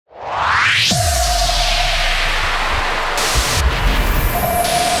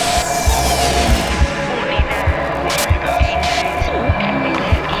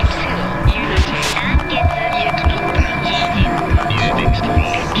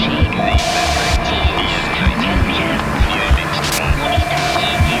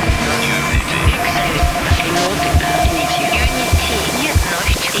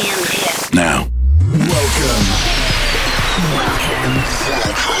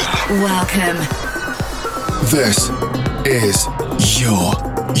Welcome. This is your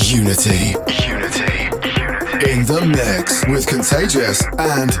Unity. In the mix with Contagious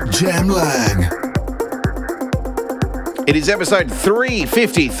and Jem Lang. It is episode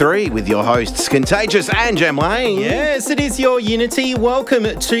 353 with your hosts, Contagious and Jem Lang. Yes, it is your Unity. Welcome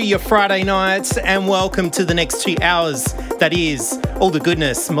to your Friday nights and welcome to the next 2 hours. That is all the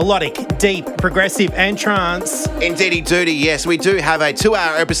goodness, melodic, deep, progressive and trance. Indeedy doody, yes, we do have a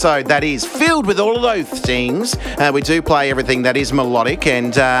 2-hour episode that is filled with all of those things. We do play everything that is melodic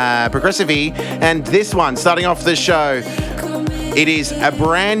and progressive-y. And this one, starting off the show, it is a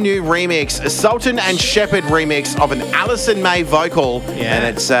brand new remix, a Sultan and Shepherd remix of an Alison May vocal. Yeah. And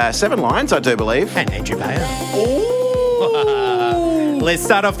it's 7 lines, I do believe. And Andrew Bayer. Let's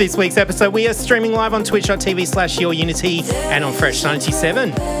start off this week's episode. We are streaming live on twitch.tv/yourunity and on Fresh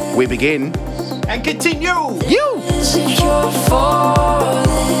 97. We begin. And continue. Insecure for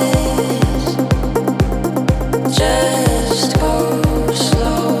this. Just go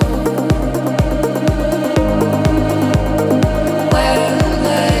slow. Where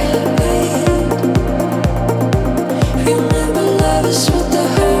let me. Remember love is what the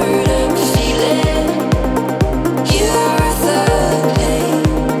hurt I'm feeling. You're the pain.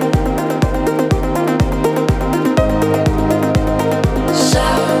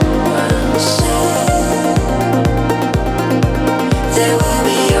 Someone said there will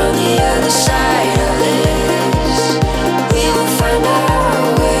be on the other side of this. We will find our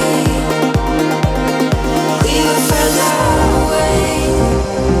way. We will find our way.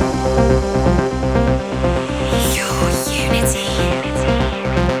 Your unity.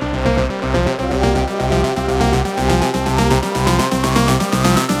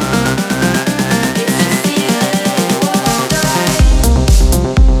 If you feel it, won't die.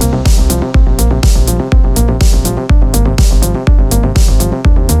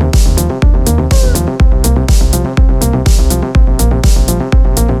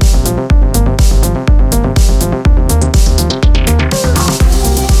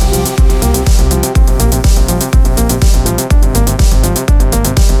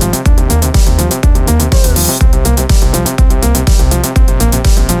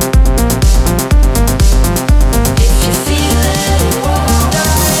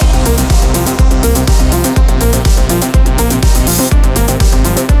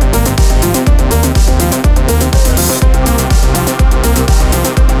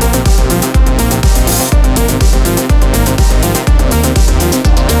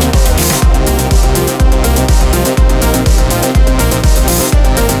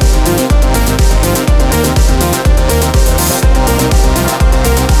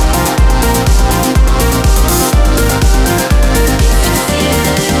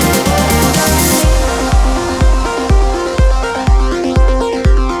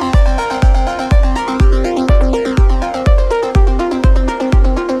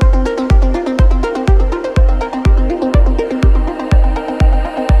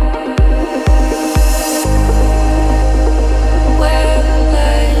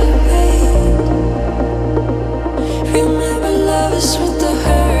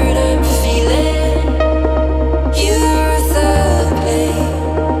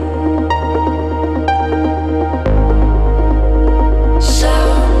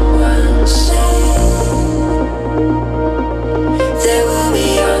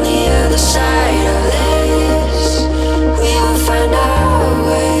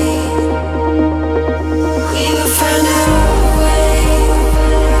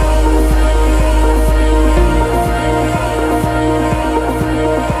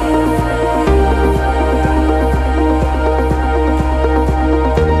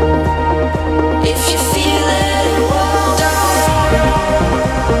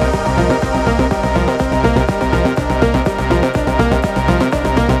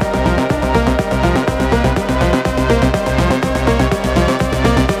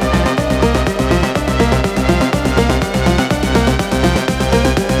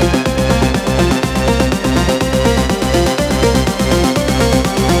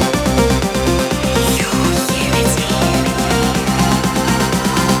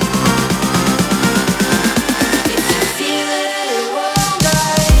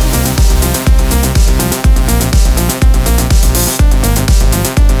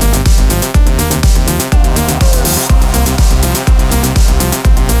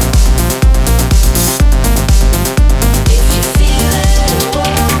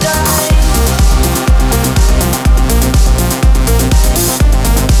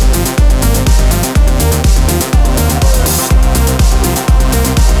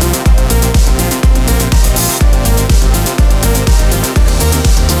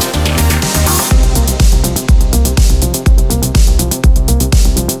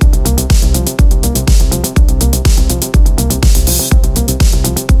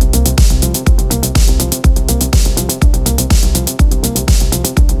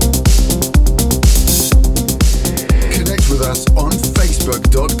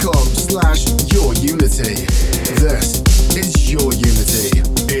 Facebook.com/YourUnity. This is Your Unity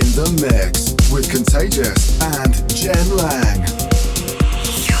in the mix with Contagious and Jem Lang.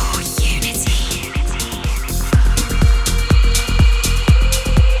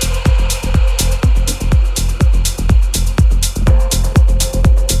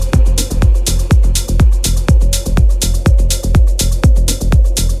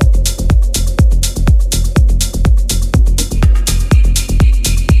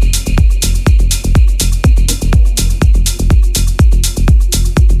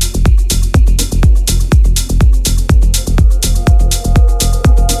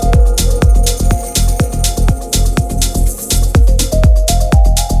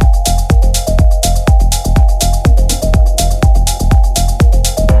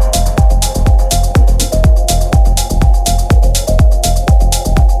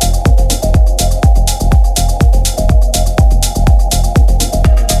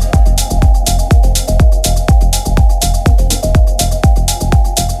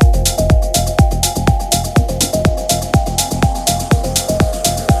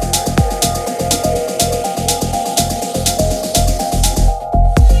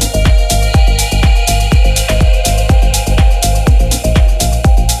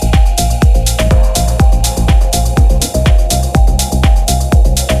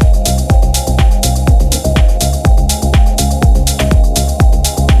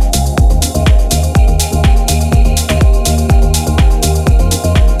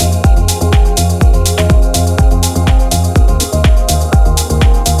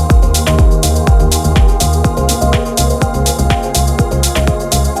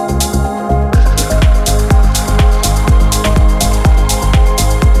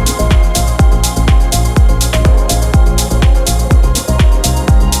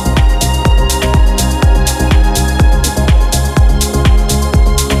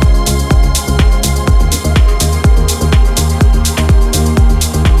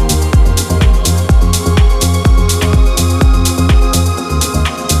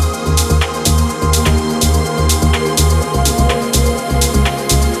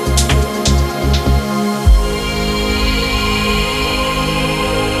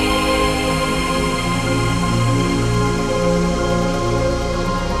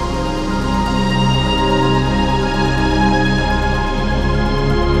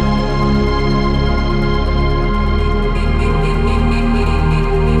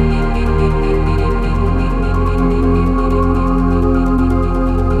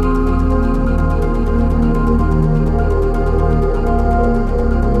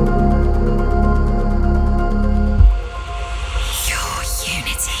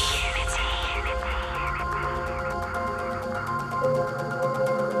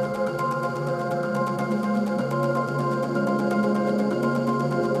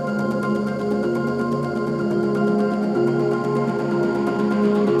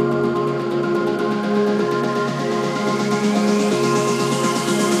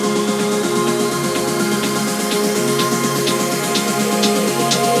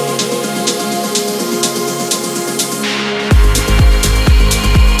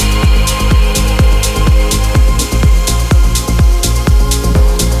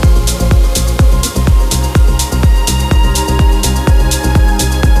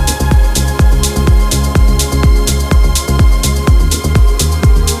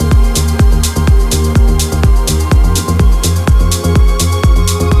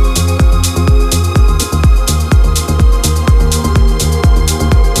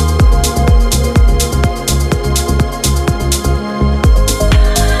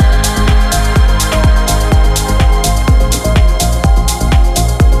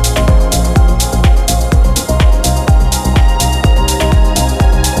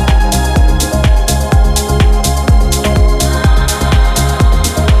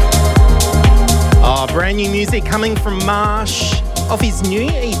 music coming from Marsh off his new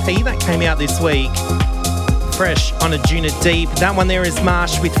EP that came out this week. Fresh on a Juna Deep. That one there is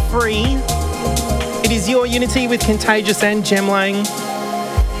Marsh with Free. It is Your Unity with Contagious and Jem Lang.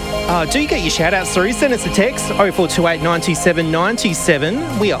 Do get your shout outs through. Send us a text 0428 927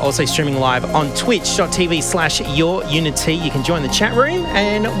 927. We are also streaming live on twitch.tv/YourUnity. You can join the chat room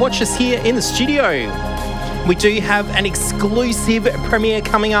and watch us here in the studio. We do have an exclusive premiere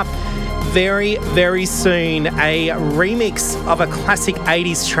coming up very, very soon. A remix of a classic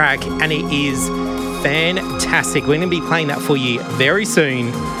 80s track, and it is fantastic. We're going to be playing that for you very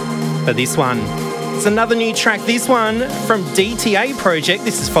soon. But this one, it's another new track. This one from DTA Project.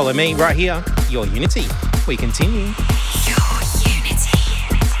 This is Follow Me right here. Your Unity. We continue.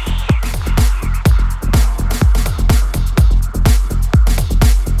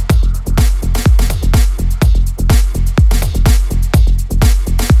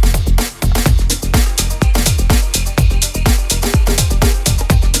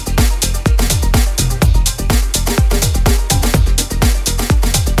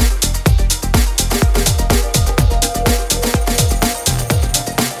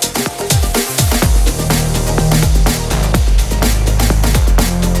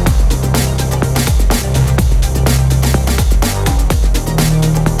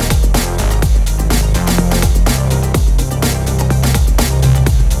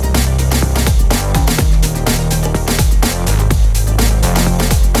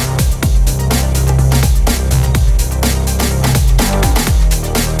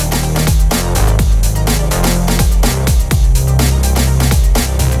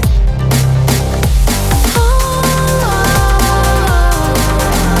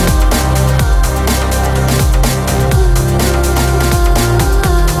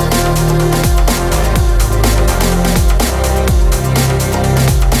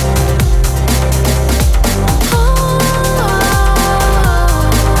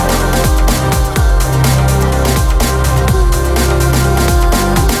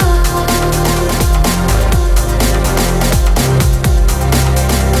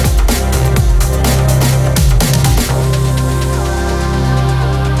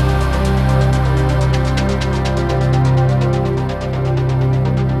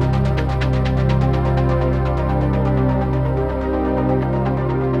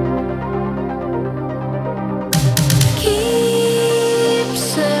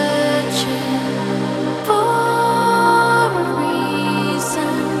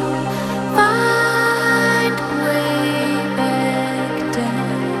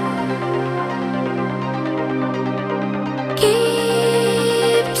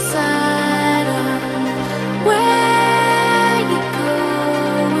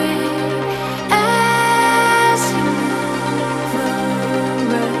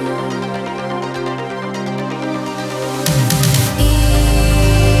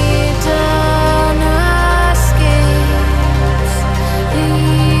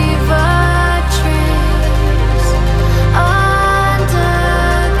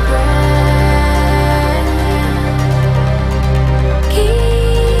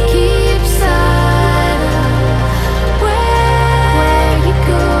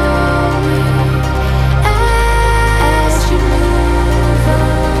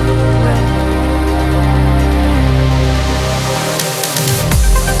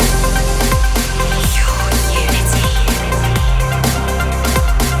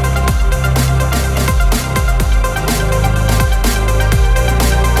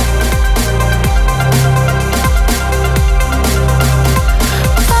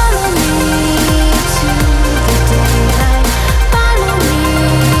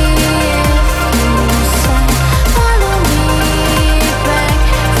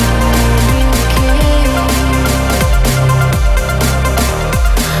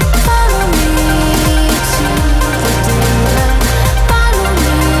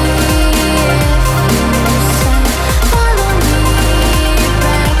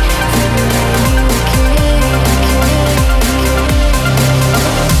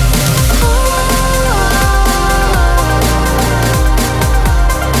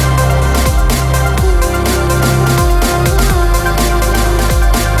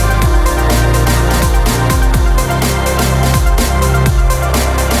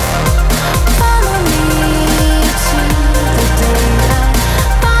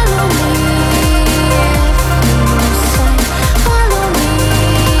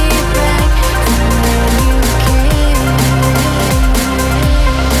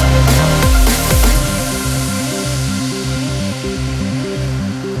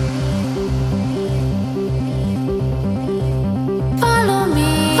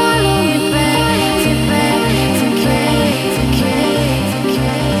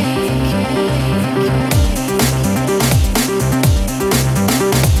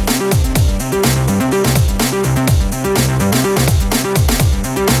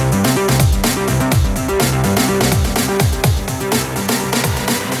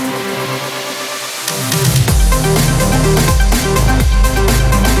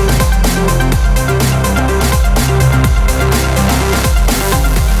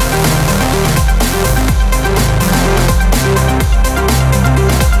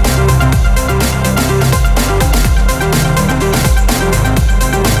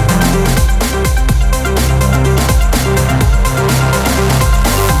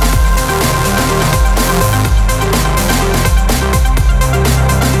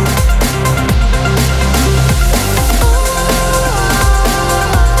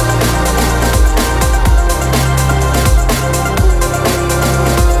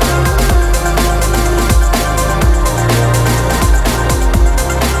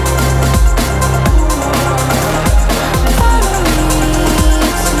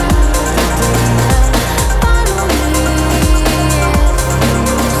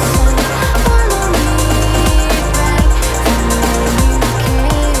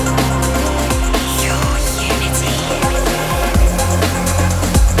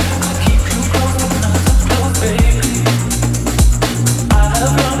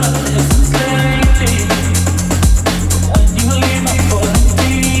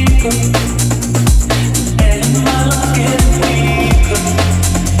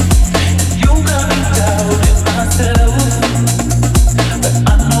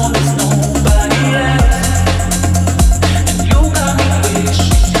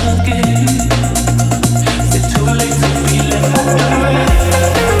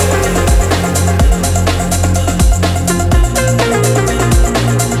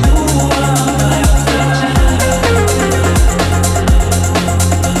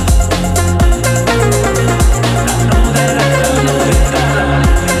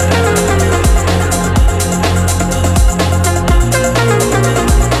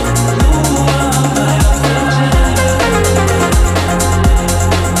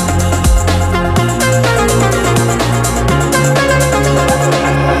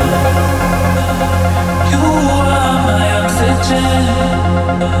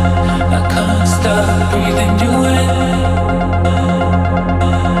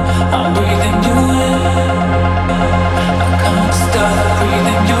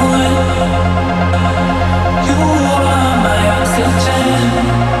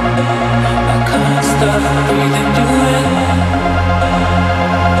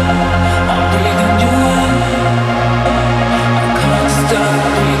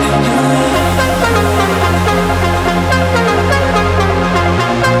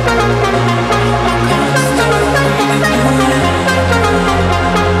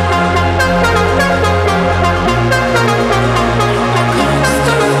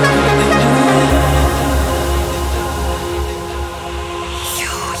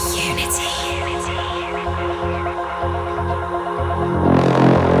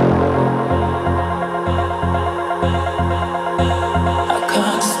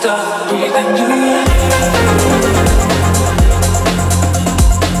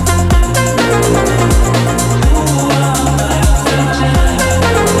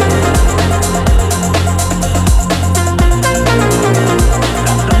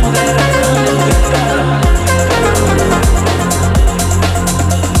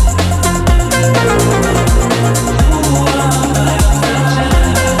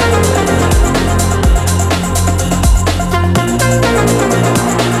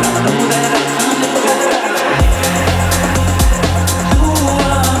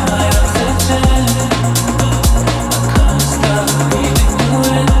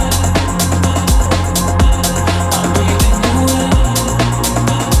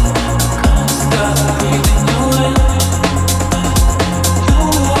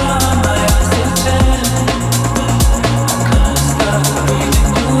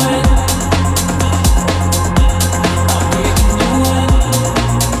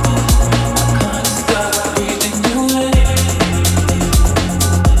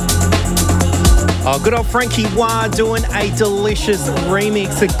 Good old Frankie Wah doing a delicious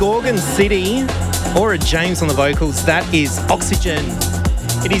remix of Gorgon City, or a James on the vocals. That is Oxygen.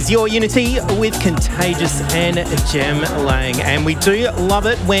 It is your Unity with Contagious and Jem Lang. And we do love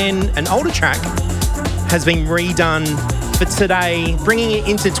it when an older track has been redone for today, bringing it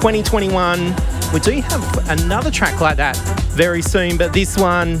into 2021. We do have another track like that very soon, but this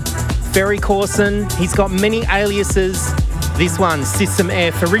one, Ferry Corson, he's got many aliases. This one, System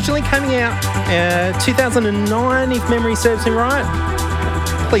F, originally coming out 2009, if memory serves me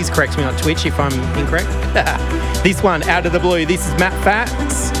right. Please correct me on Twitch if I'm incorrect. This one, Out of the Blue. This is Matt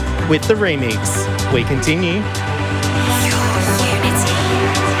Fax with the remix. We continue.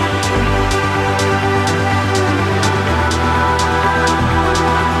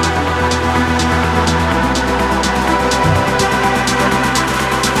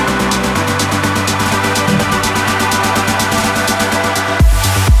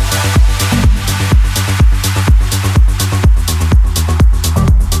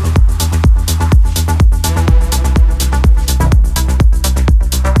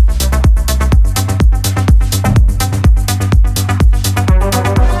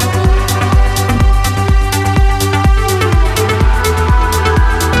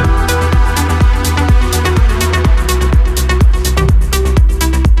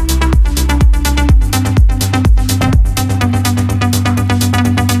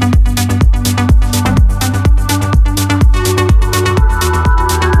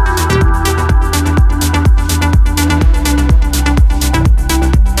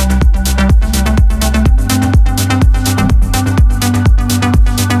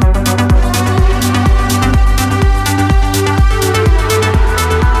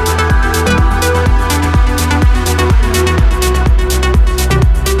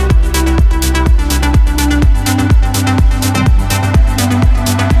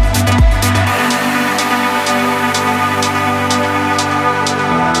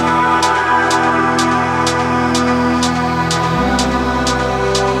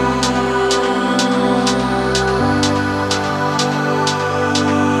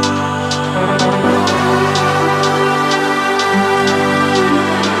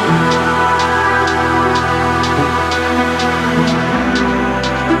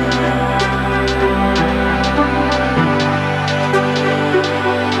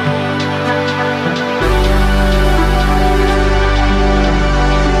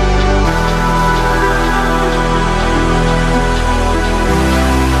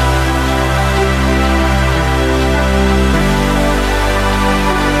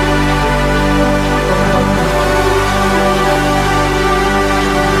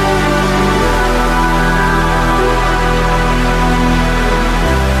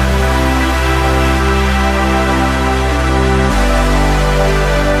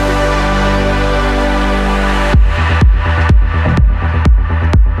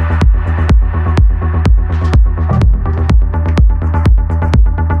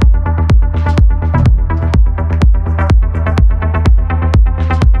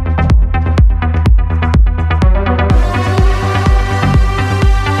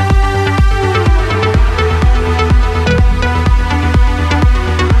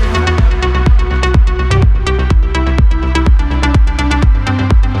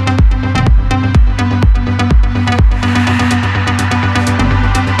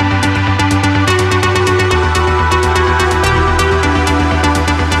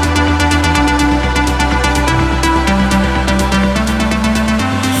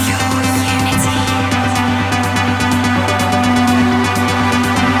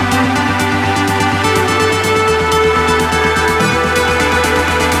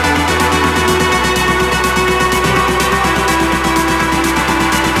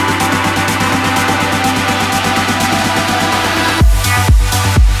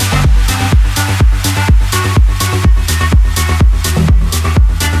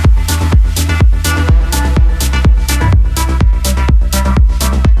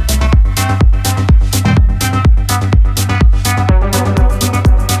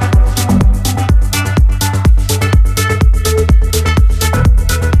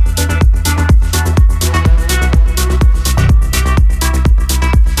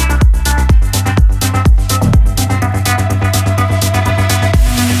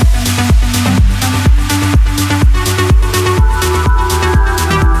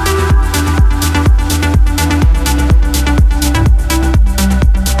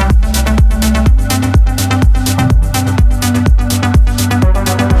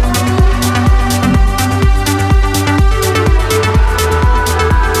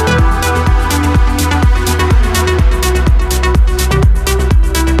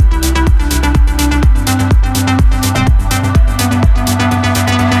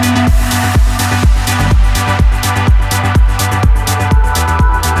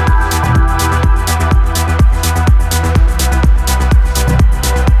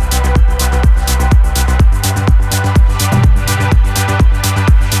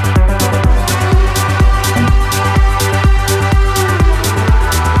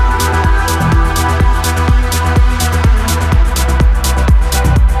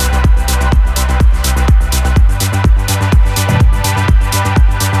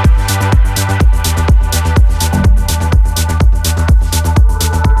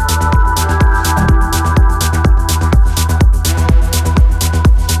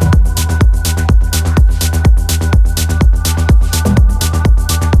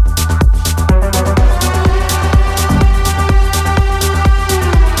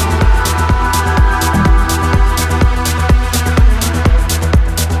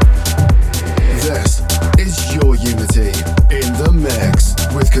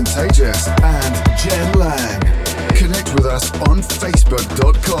 with Contagious and Jem Lang. Connect with us on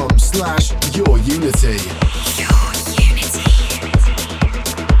facebook.com/yourunity.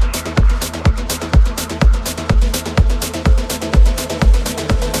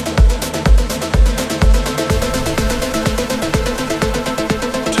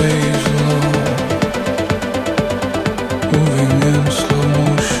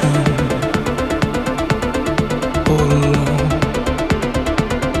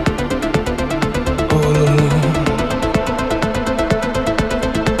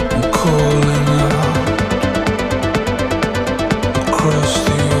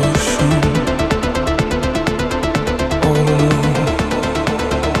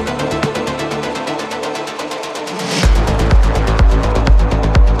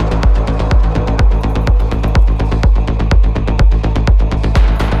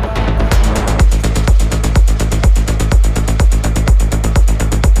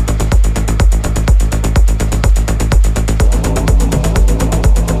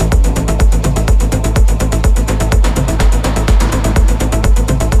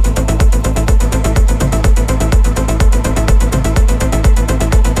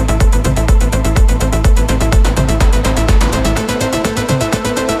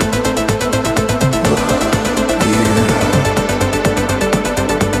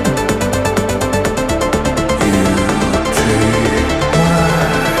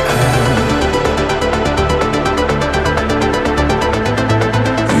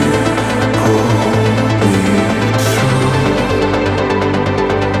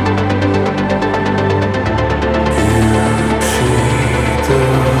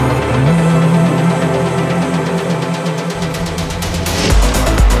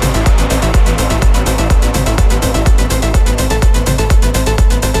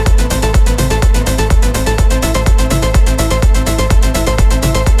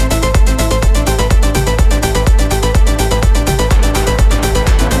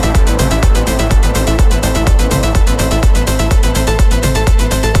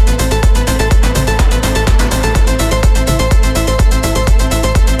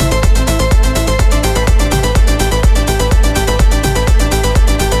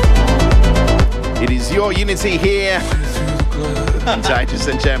 Unity here. Contagious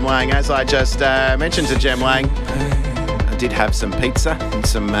and Jem Lang. As I just mentioned to Jem Lang, I did have some pizza and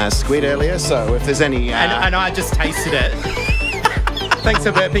some squid earlier, so if there's any... And I just tasted it. Thanks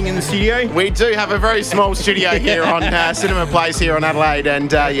for burping in the studio. We do have a very small studio here on Cinema Place here on Adelaide,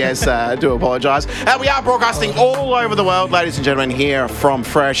 and yes, I do apologise. We are broadcasting all over the world, ladies and gentlemen, here from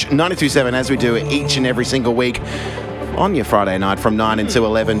Fresh 92.7, as we do each and every single week on your Friday night from 9 until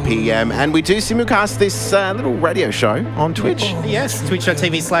 11 p.m. And we do simulcast this little radio show on Twitch. Yes,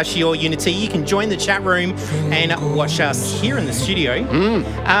 twitch.tv/yourunity. You can join the chat room and watch us here in the studio.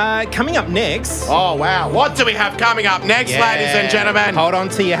 Coming up next... Oh, wow. What do we have coming up next, ladies and gentlemen? Hold on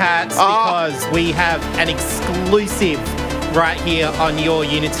to your hats because we have an exclusive right here on Your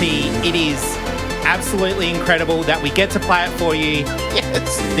Unity. It is absolutely incredible that we get to play it for you.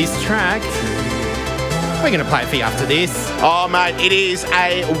 Yes. This track... We're going to play it for you after this. Oh, mate, it is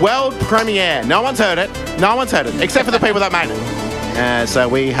a world premiere. No one's heard it. No one's heard it, except for the people that made it. So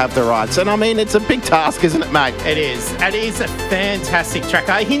we have the rights. And I mean, it's a big task, isn't it, mate? It is. And it is a fantastic track.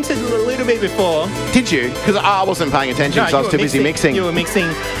 I hinted a little bit before. Did you? Because I wasn't paying attention because I was too busy mixing. You were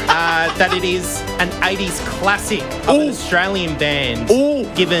mixing. That it is an 80s classic of an Australian band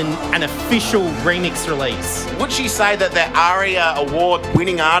given an official remix release. Would you say that they're ARIA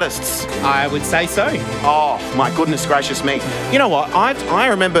award-winning artists? I would say so. Oh, my goodness gracious me. You know what? I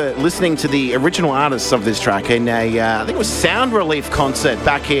remember listening to the original artists of this track in a, I think it was Sound Relief concert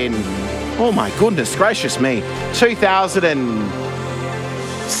back in, oh my goodness gracious me,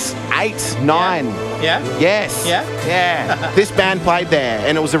 2008, 9. Yeah? Yes. Yeah? Yeah. This band played there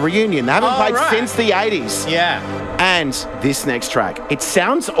and it was a reunion. They haven't played since the 80s. Yeah. And this next track, it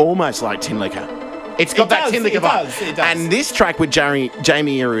sounds almost like Tin Liquor. It's got that Tin Liquor vibe. It does. And this track with Jamie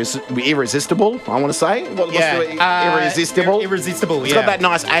Irresistible, I want to say. What's the Irresistible? Irresistible, It's got that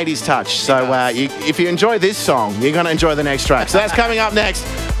nice 80s touch. So if you enjoy this song, you're going to enjoy the next track. So that's coming up next,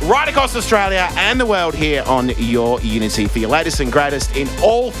 right across Australia and the world here on Your Unity for your latest and greatest in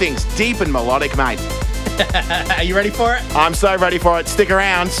all things deep and melodic, mate. Are you ready for it? I'm so ready for it. Stick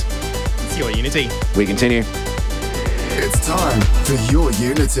around. It's Your Unity. We continue. It's time for Your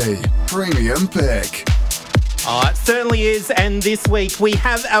Unity Premium Pick. Oh, it certainly is. And this week we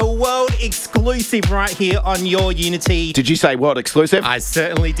have a world exclusive right here on Your Unity. Did you say world exclusive? I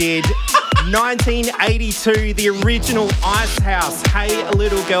certainly did. 1982, the original Ice House, Hey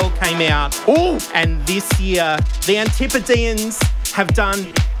Little Girl came out. Ooh. And this year, the Antipodeans have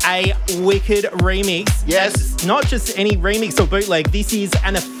done a wicked remix. Yes. It's not just any remix or bootleg. This is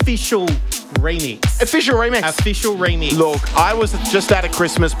an official remix. Official remix. Official remix. Look, I was just at a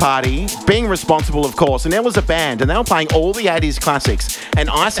Christmas party, being responsible, of course, and there was a band, and they were playing all the 80s classics, and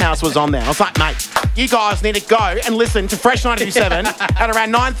Icehouse was on there. I was like, mate, you guys need to go and listen to Fresh 927 at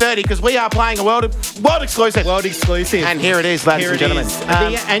around 9:30 because we are playing a world exclusive. World exclusive. And here it is, ladies and gentlemen.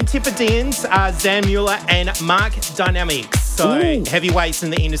 The Antipodeans are Zan Mueller and Mark Dynamics. So heavyweights in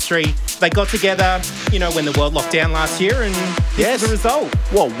the industry. They got together, when the world locked down last year, and this is the result.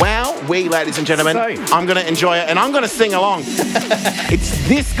 Well, ladies and gentlemen, So- I'm going to enjoy it and I'm going to sing along. It's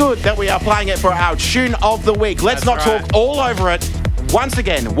this good that we are playing it for our tune of the week. Let's That's not right. talk all over it. Once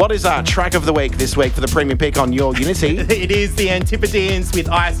again, what is our track of the week this week for the premium pick on your Unity? It is the Antipodeans with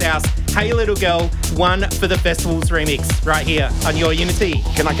Icehouse. Hey Little Girl, one for the festival's remix, right here on your Unity.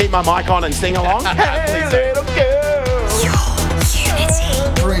 Can I keep my mic on and sing along? Hey, Please do. little girl.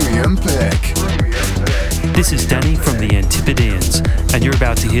 Premium pick. This is Danny from the Antipodeans, and you're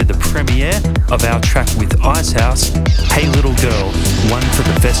about to hear the premiere of our track with Icehouse, Hey Little Girl, one for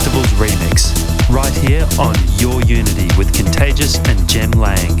the festival's remix, right here on Your Unity with Contagious and Jem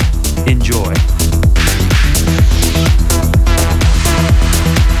Lang. Enjoy.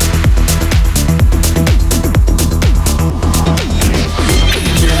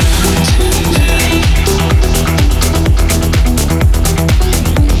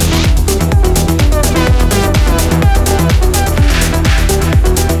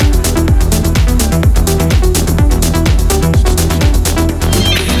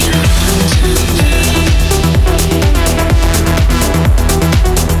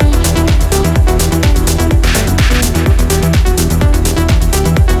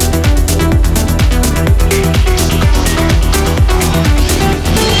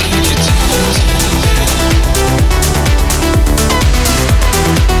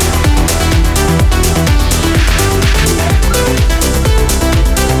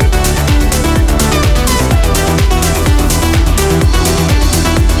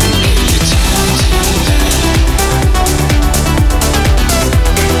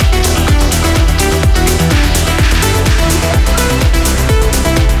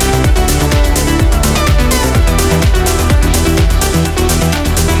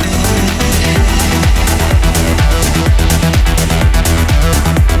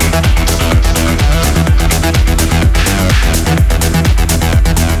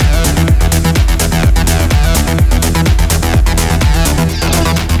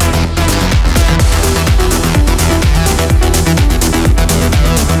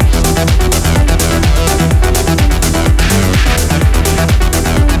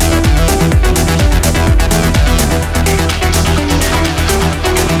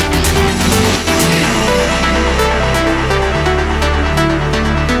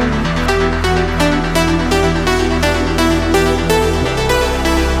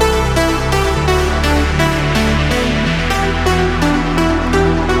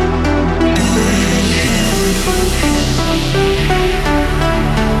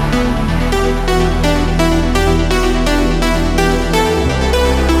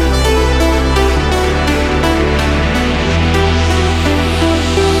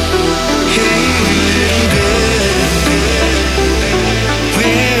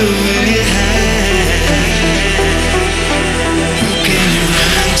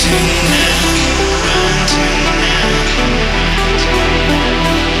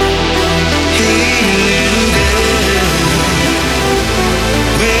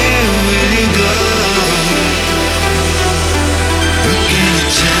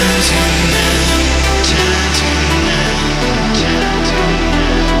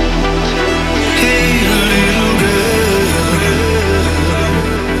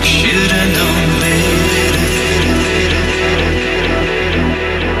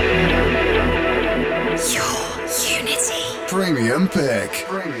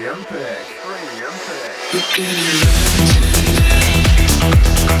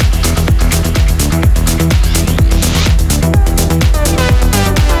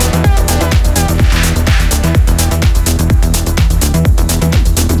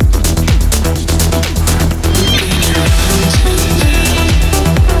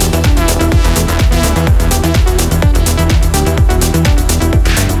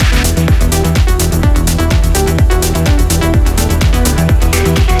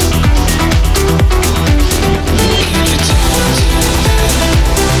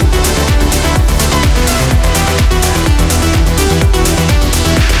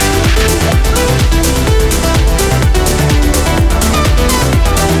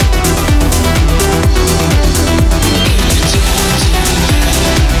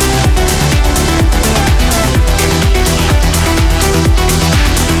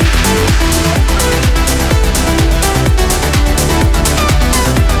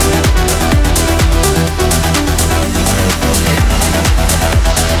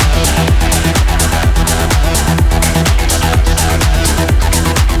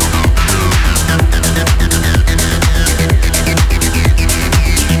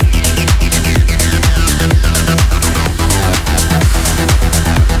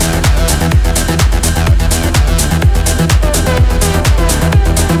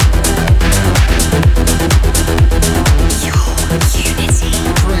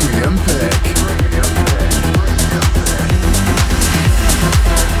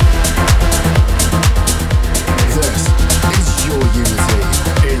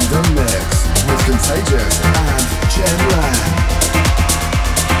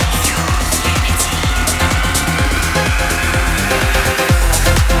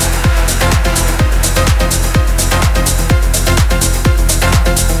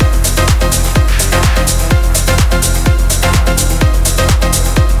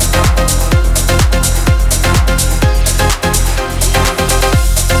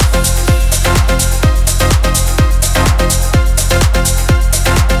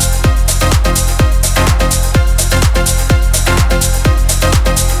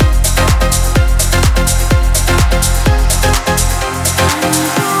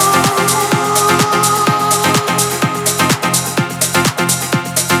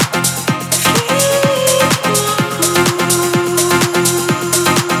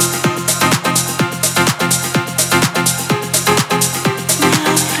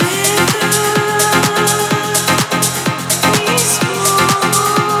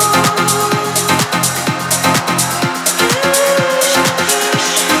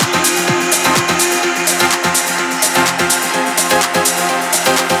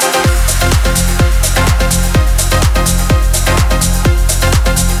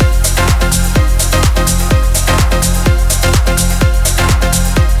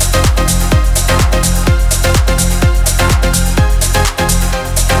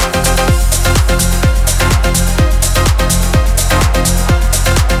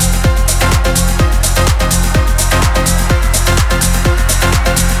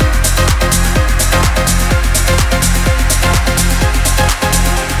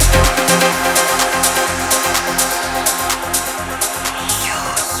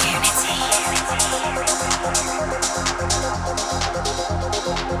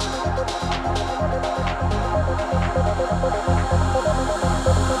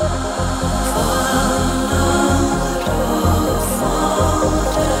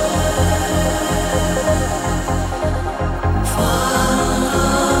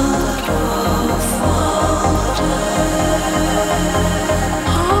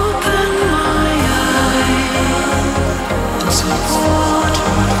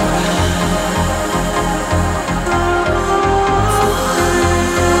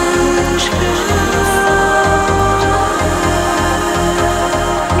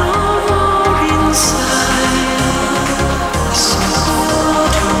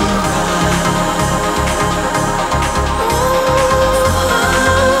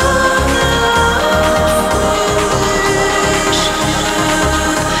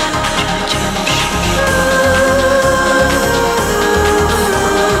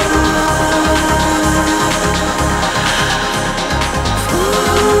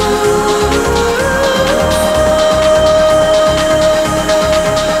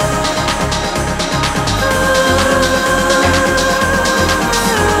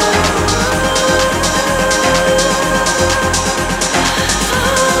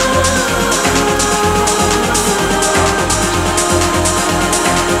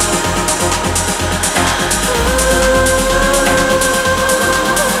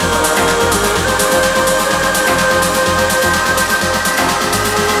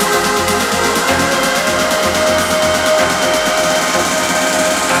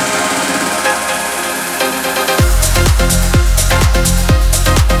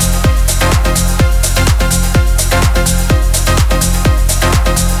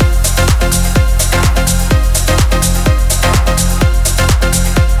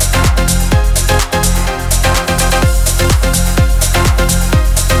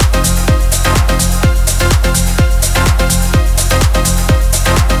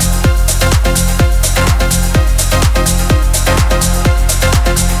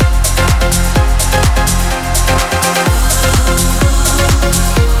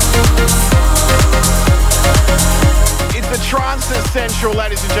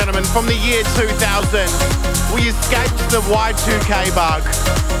 ladies and gentlemen, from the year 2000. We escaped the Y2K bug.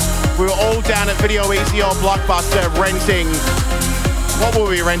 We were all down at Video Easy or Blockbuster renting. What were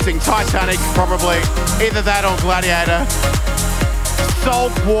we renting? Titanic, probably. Either that or Gladiator.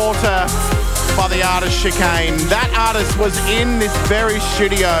 Salt Water by the artist Chicane. That artist was in this very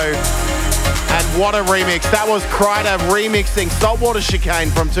studio. And what a remix. That was Kreider remixing Saltwater Chicane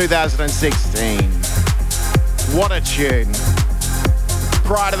from 2016. What a tune.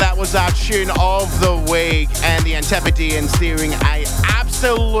 Prior to that was our tune of the week, and the Antipodeans doing a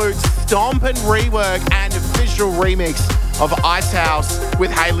absolute stomp and rework and official remix of Icehouse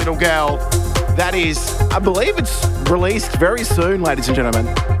with Hey Little Girl. That is, I believe it's released very soon, ladies and gentlemen.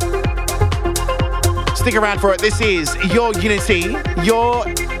 Stick around for it. This is Your Unity. You're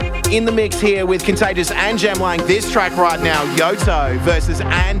in the mix here with Contagious and Jem Lang. This track right now, Yoto versus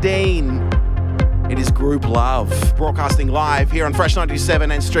Andine. It is Group Love, broadcasting live here on Fresh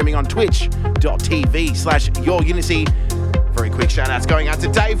 97 and streaming on twitch.tv/YourUnity. Very quick shout outs going out to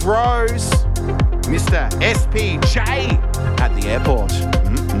Dave Rose, Mr. SPJ at the airport.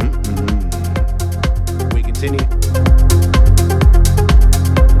 We continue.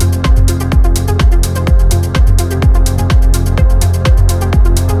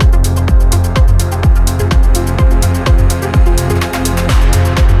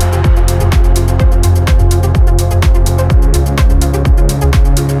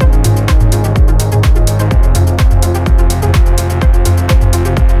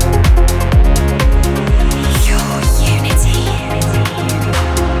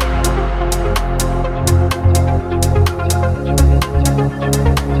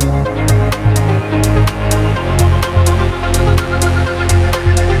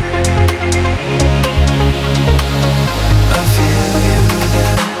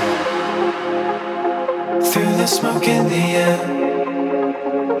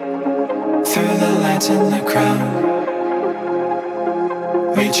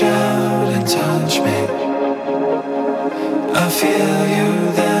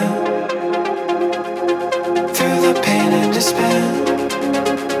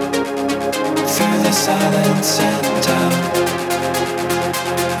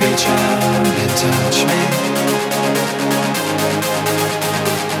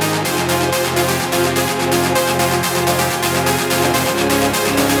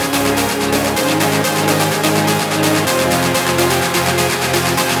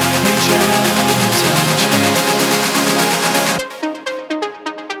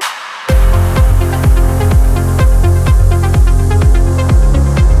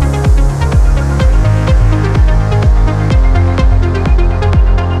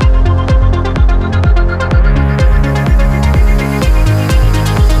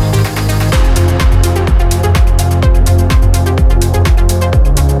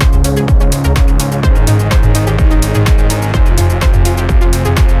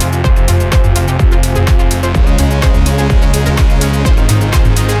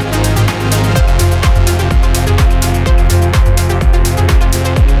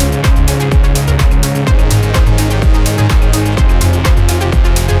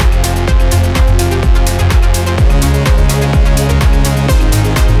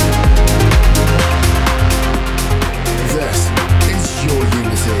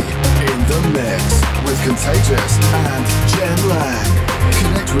 Contagious and Jem Lang.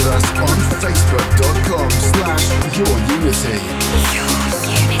 Connect with us on facebook.com/YourUnity. Your Unity.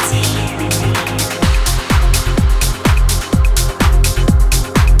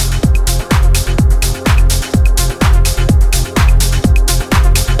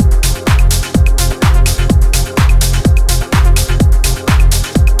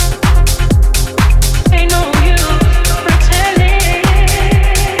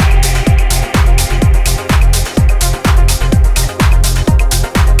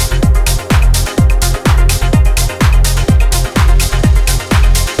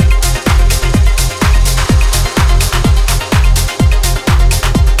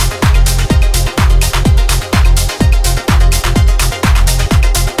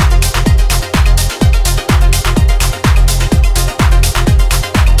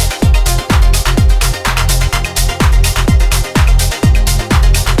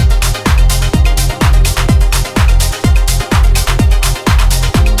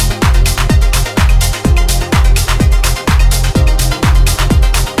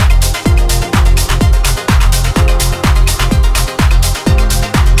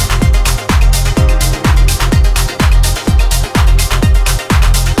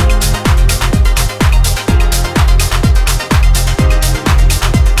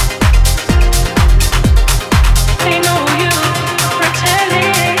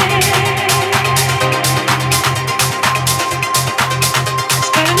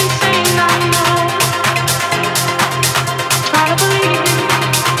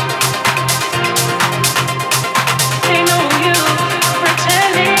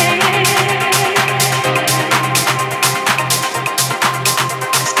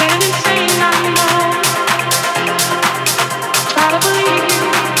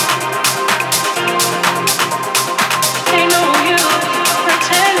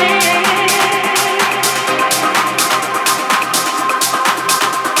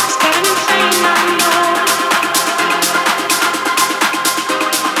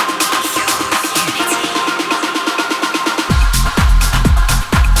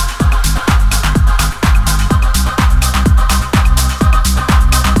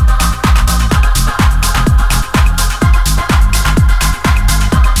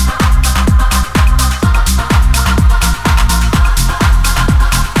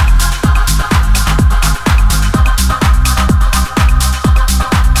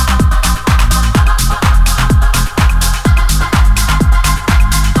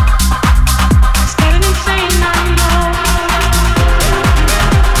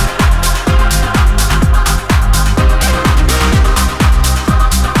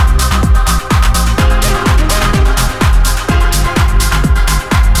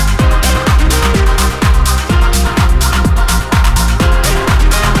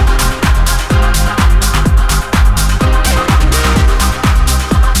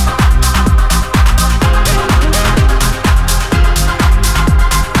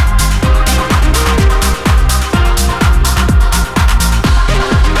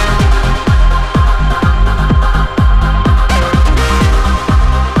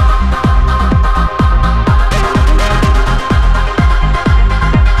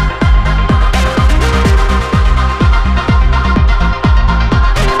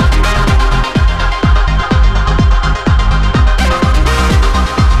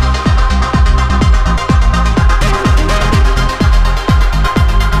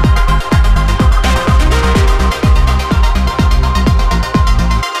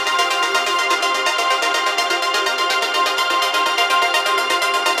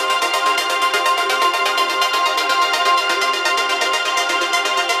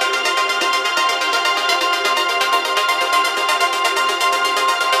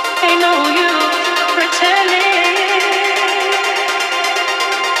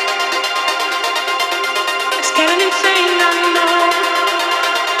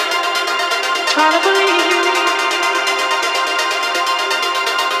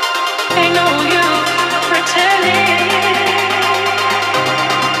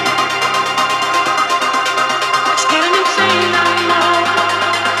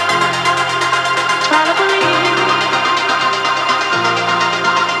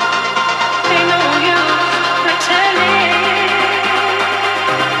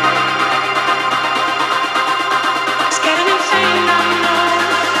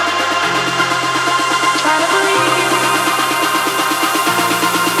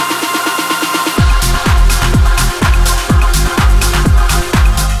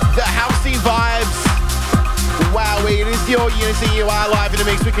 Unity. You are live in the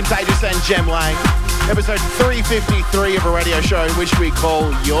mix with Contagious and Jem Lang. Episode 353 of a radio show which we call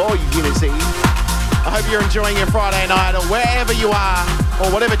Your Unity. I hope you're enjoying your Friday night or wherever you are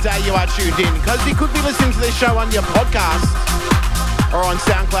or whatever day you are tuned in, because you could be listening to this show on your podcast or on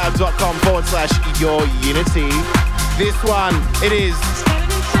soundcloud.com/Your Unity. This one, it is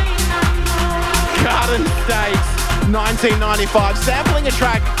Garden State 1995, sampling a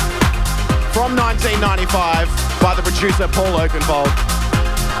track from 1995 by the producer Paul Oakenfold.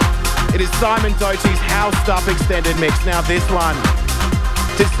 It is Simon Doty's Housed Up Extended Mix. Now this one,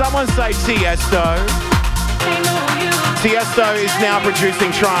 did someone say Tiesto? Tiesto is now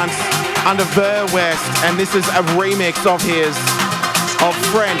producing trance under Ver West, and this is a remix of his, of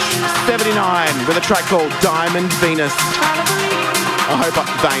French 79 with a track called Diamond Venus. I hope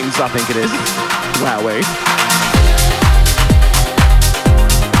Veins, I think it is. Wowee.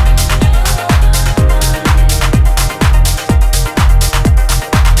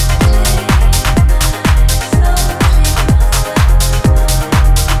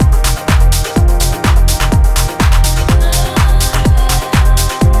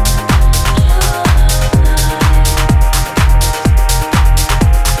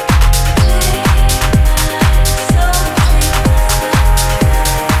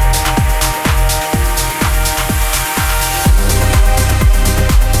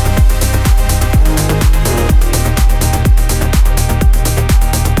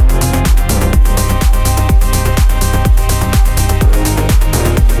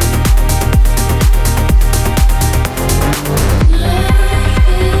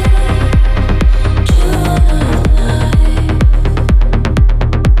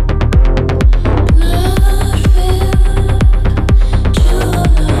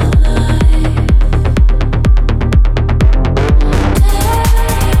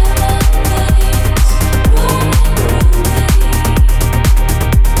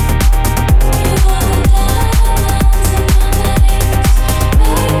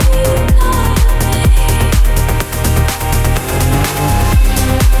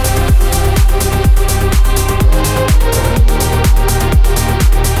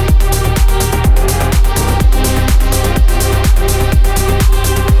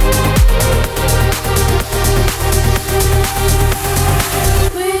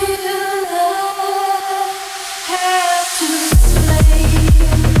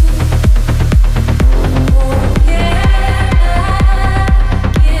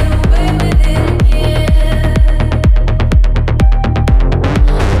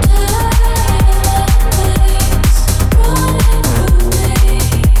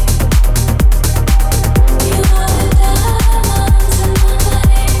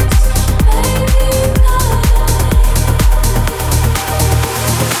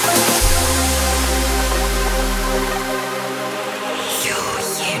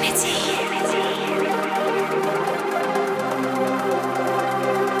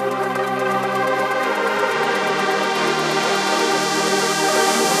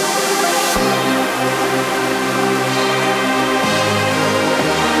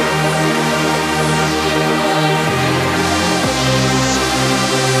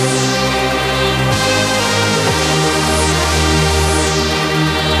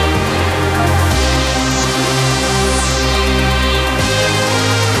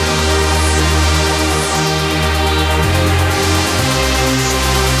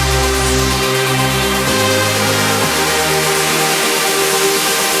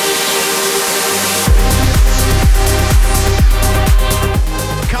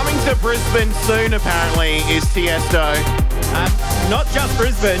 Brisbane soon, apparently, is Tiesto. Not just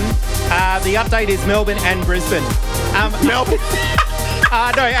Brisbane. The update is Melbourne and Brisbane. Melbourne.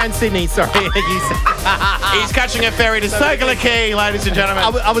 No, and Sydney, sorry. He's catching a ferry to Circular Quay, ladies and gentlemen.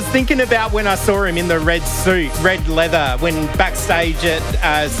 I was thinking about when I saw him in the red suit, red leather, when backstage at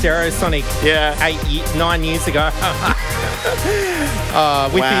Stereosonic 9 years ago.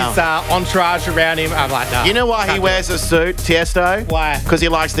 With his entourage around him. I'm like, no. You know why he wears a suit, Tiesto? Why? Because he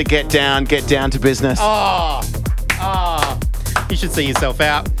likes to get down to business. Oh. You should see yourself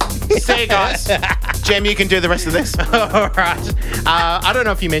out. See you guys. Jem, you can do the rest of this. All right. I don't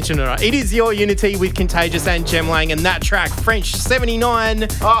know if you mentioned it or not. It is Your Unity with Contagious and Jem Lang, and that track, French 79,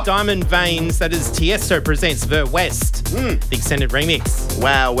 Diamond Veins, that is Tiesto presents Ver West, the extended remix.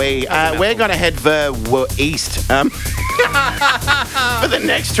 Wow, we're going to head east for the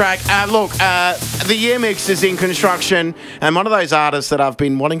next track. Look, the year mix is in construction, and one of those artists that I've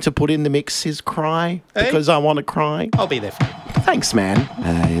been wanting to put in the mix is Cry, because I want to cry. I'll be there for you. Thanks, man.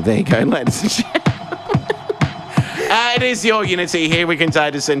 There you go, ladies and gentlemen. It is your Unity here with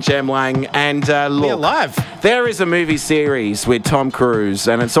Contagious and Jem Lang. And look, We're live. there is a movie series with Tom Cruise,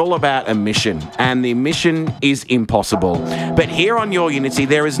 and it's all about a mission. And the mission is impossible. But here on your Unity,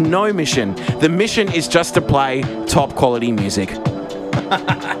 there is no mission. The mission is just to play top quality music.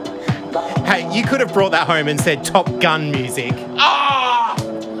 Hey, you could have brought that home and said Top Gun music. Ah!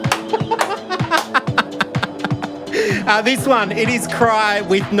 This one, it is Cry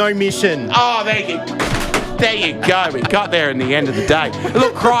with No Mission. Oh, there you go. We got there in the end of the day.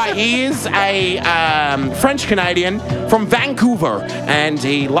 Look, Cry, he is a French-Canadian from Vancouver, and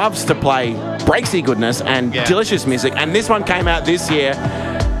he loves to play breaksy goodness and delicious music. And this one came out this year.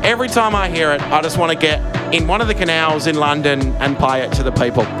 Every time I hear it, I just want to get in one of the canals in London and play it to the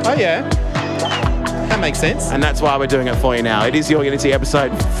people. Oh, yeah. That makes sense. And that's why we're doing it for you now. It is Your Unity episode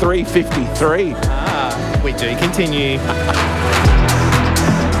 353. We do continue.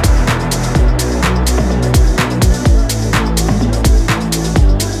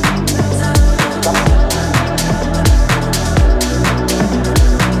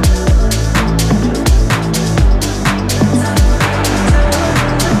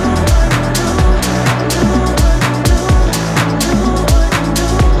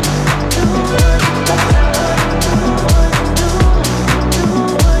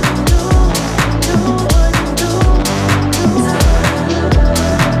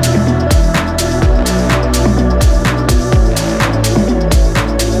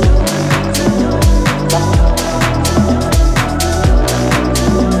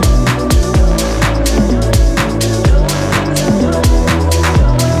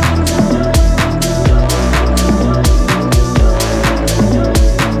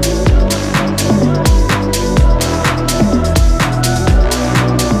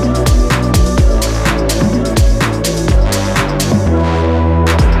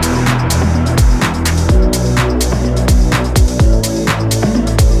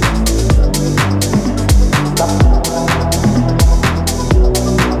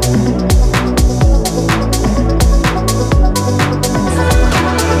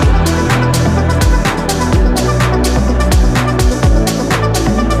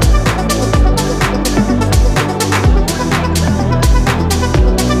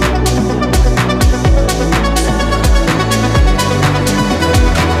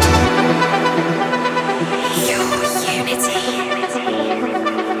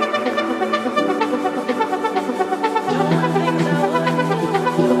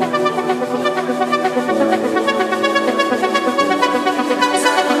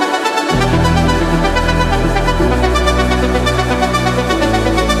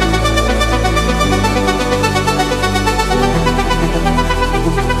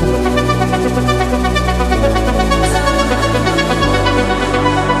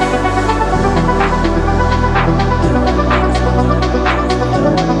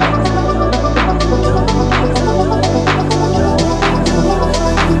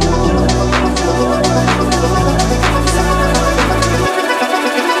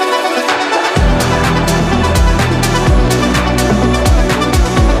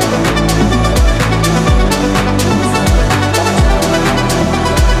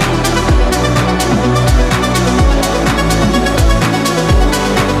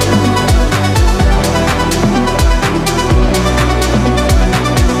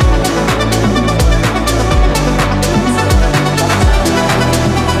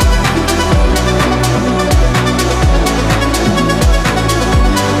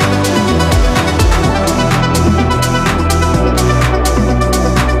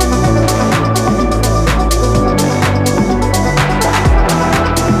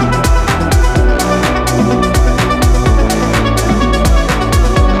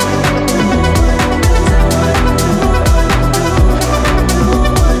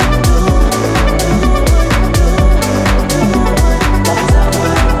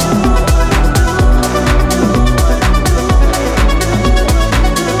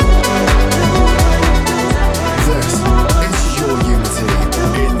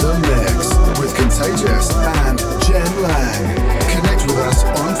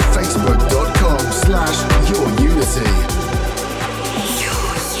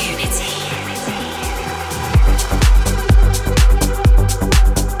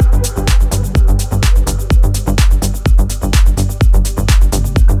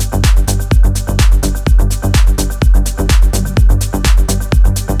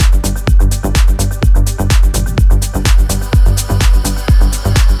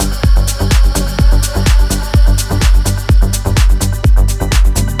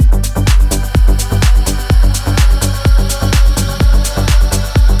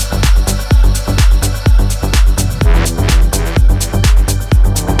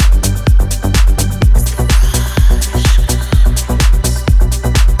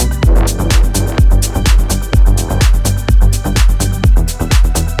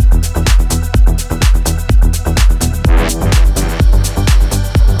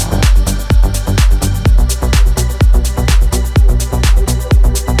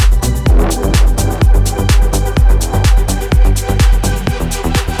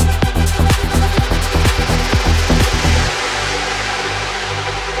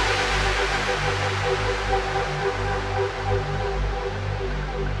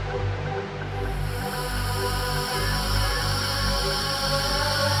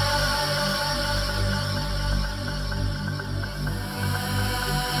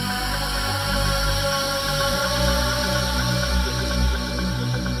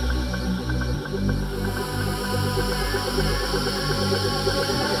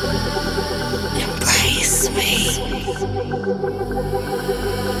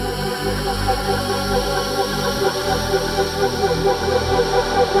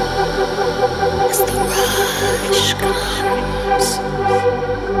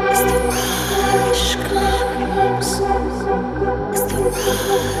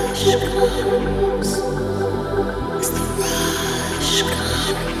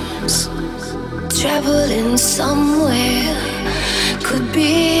 Traveling somewhere, could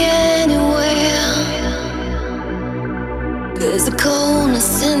be anywhere. There's a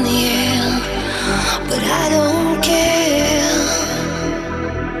coldness in the air, but I don't care.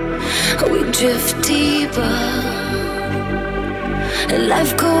 We drift deeper, and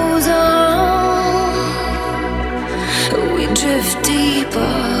life goes on. We drift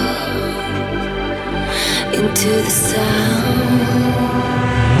deeper into the sound.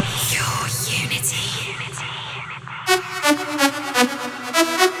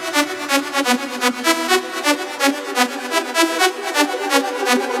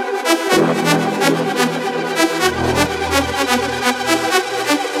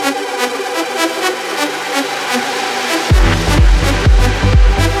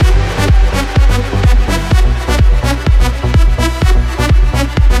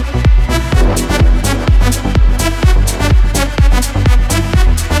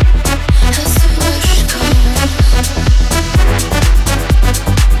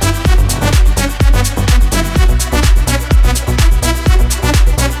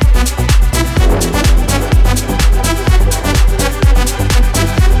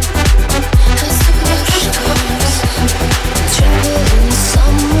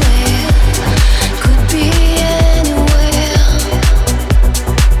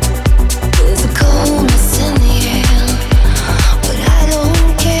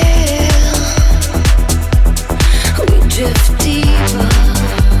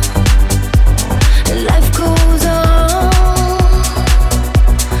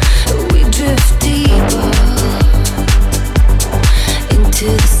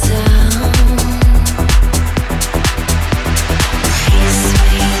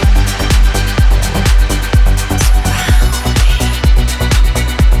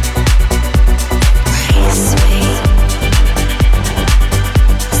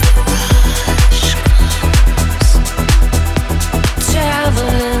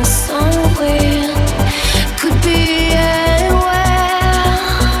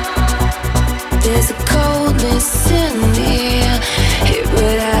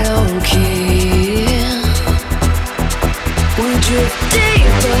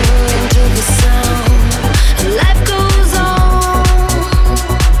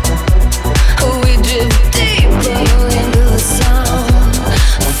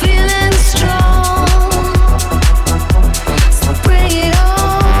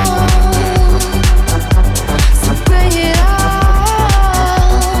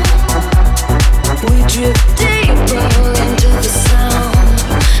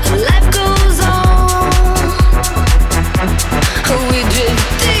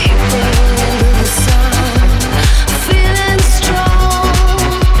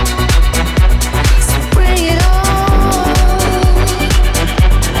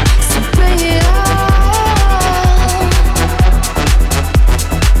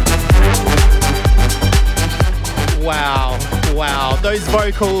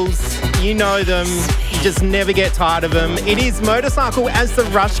 You know them, you just never get tired of them. It is Motorcycle As the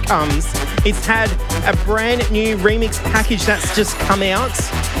Rush Comes. It's had a brand new remix package that's just come out,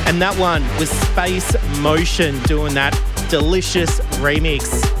 and that one was Space Motion doing that delicious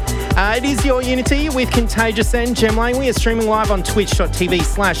remix. It is Your Unity with Contagious and Jem Lang. We are streaming live on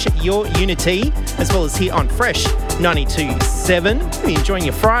twitch.tv/YourUnity, as well as here on Fresh 92.7. Are you enjoying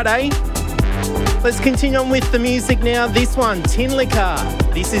your Friday? Let's continue on with the music now. This one, Tin Liquor.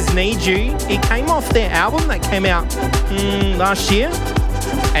 This is Need You. It came off their album that came out last year.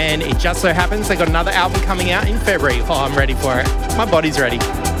 And it just so happens they got another album coming out in February. Oh, I'm ready for it. My body's ready.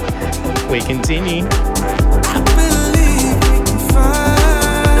 We continue.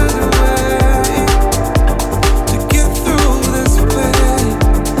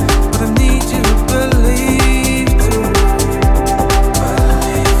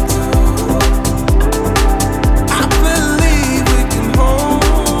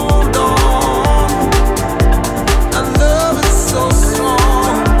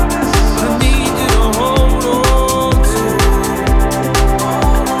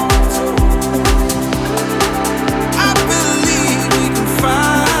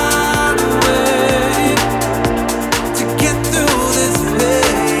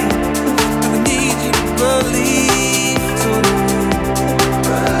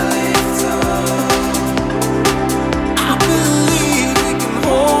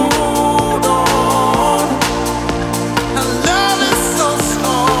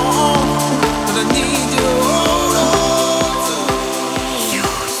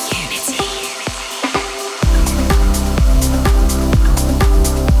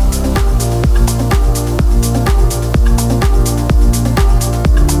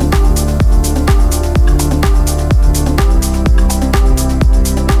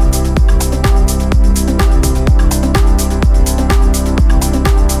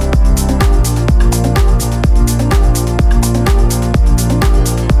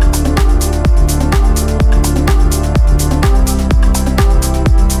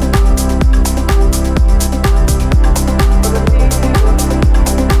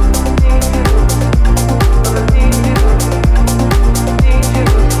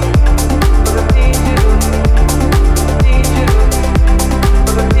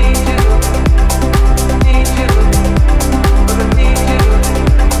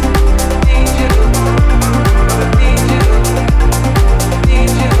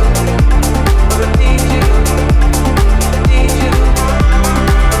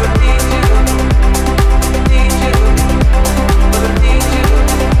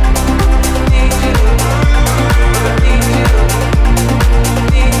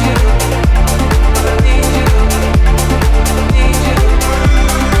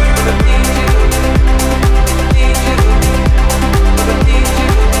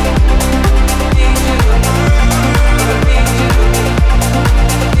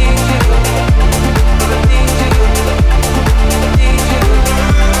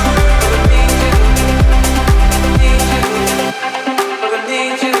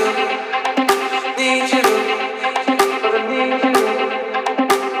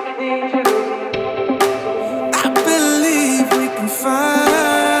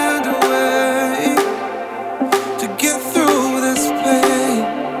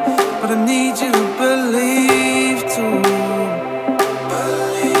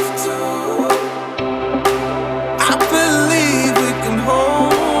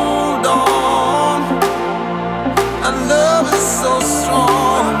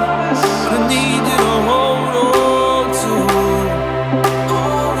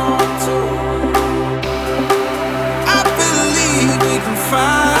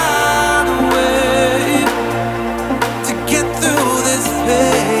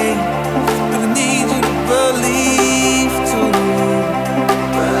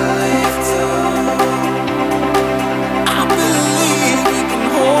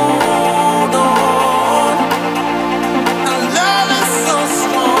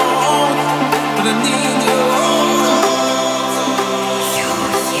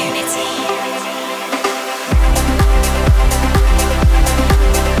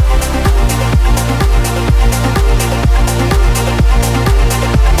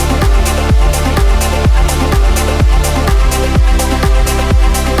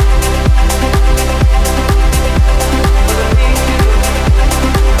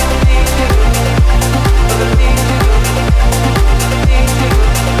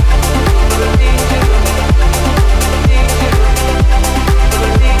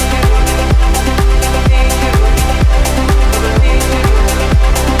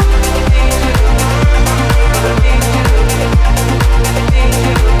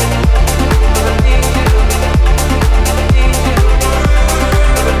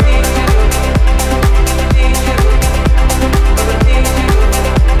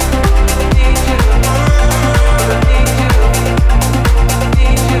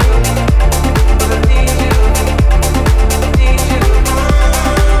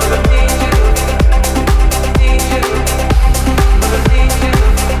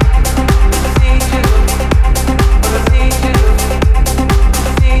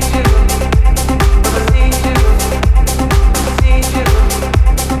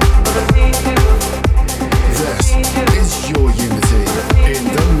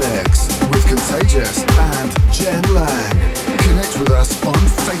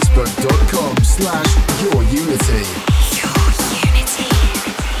 facebook.com/yourunity.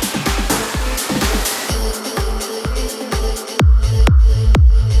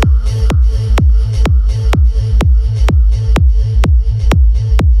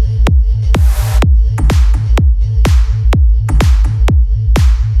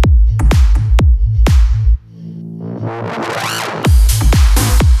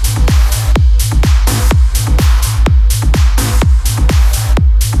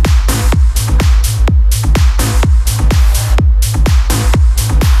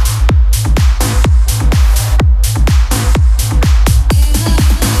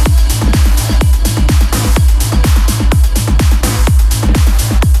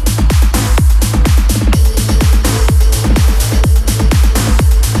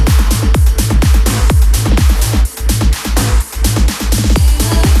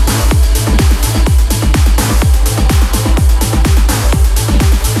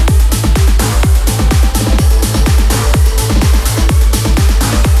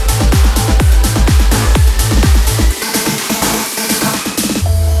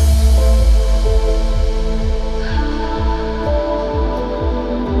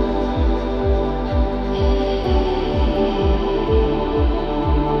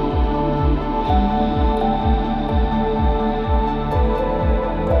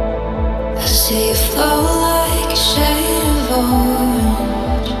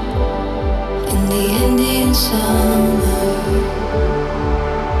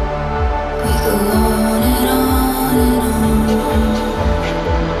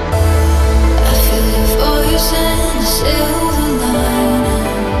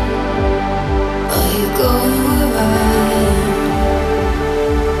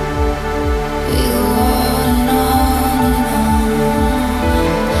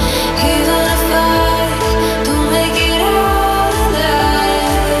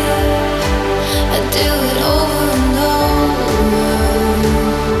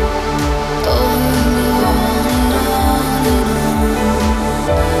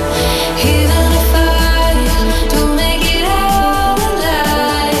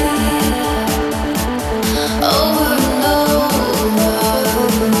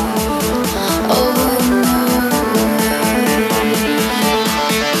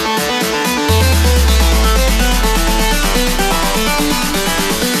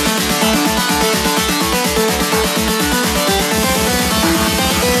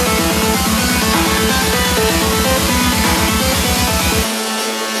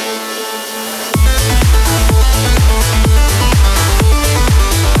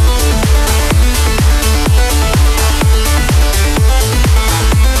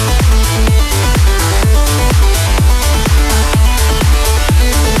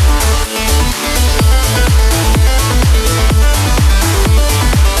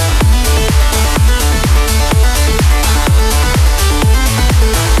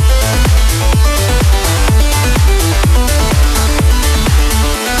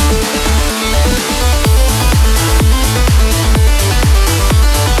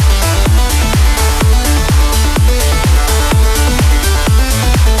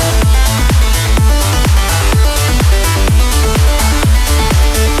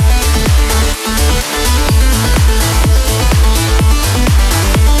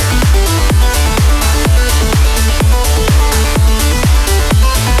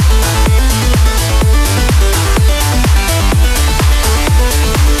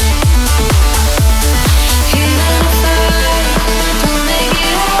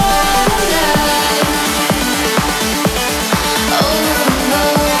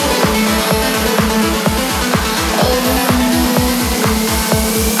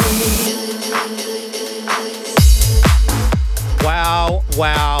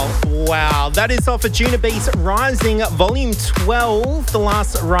 That is off of Junibee's Rising Volume 12, the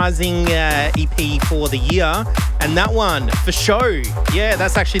last Rising EP for the year. And that one, For Show, yeah,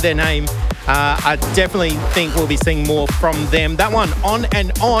 that's actually their name. I definitely think we'll be seeing more from them. That one, On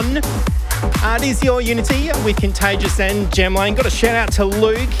and On. It is Your Unity with Contagious and Jem Lang. Got a shout out to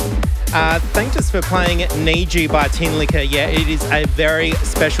Luke. Thanks us for playing Need You by Tin Liquor. Yeah, it is a very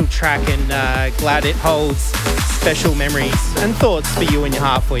special track and glad it holds special memories and thoughts for you and your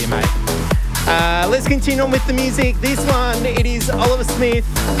heart for you, mate. Let's continue on with the music. This one, it is Oliver Smith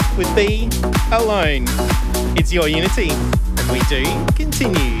with Be Alone. It's Your Unity, and we do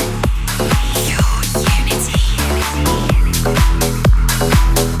continue. Your Unity.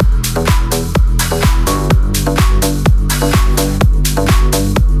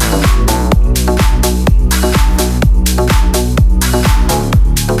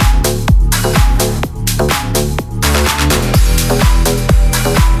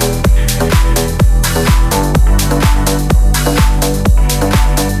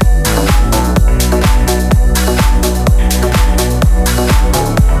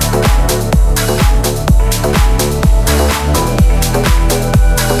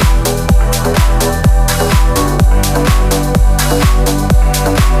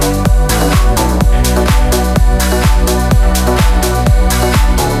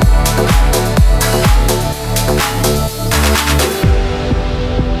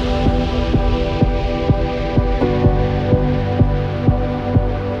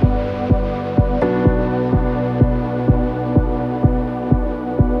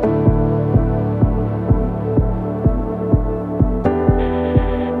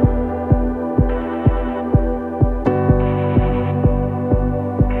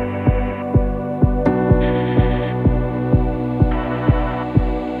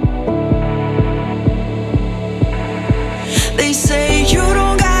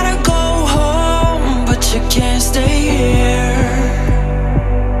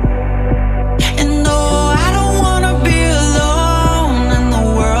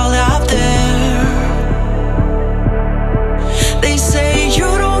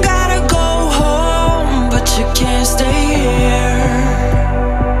 stay here.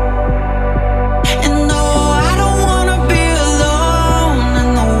 And no, I don't wanna be alone in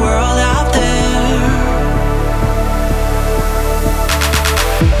the world out there.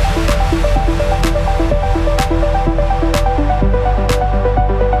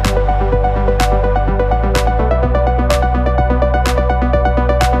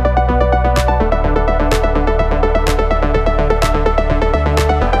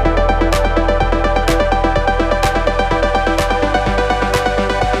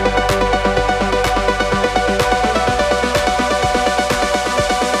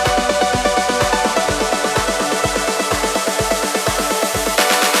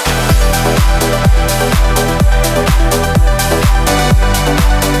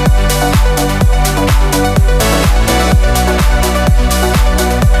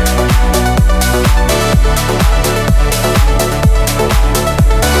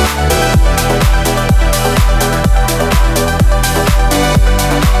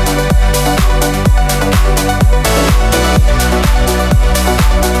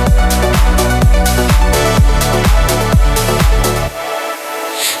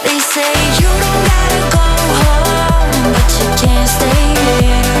 They say you don't gotta go home, but you can't stay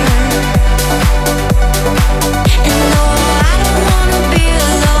here. And no, I don't wanna be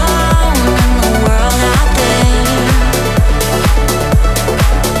alone in the world out there.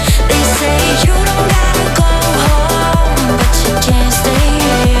 They say you don't gotta go home, but you can't stay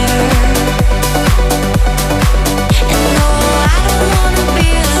here. And no, I don't wanna be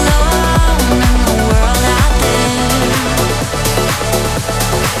alone in the world out there.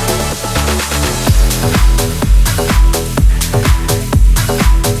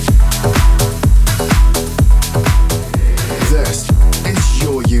 This is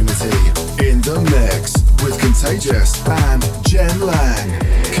your Unity in the mix with Contagious and Jem Lang.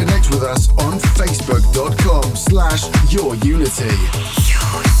 Connect with us on facebook.com/yourunity.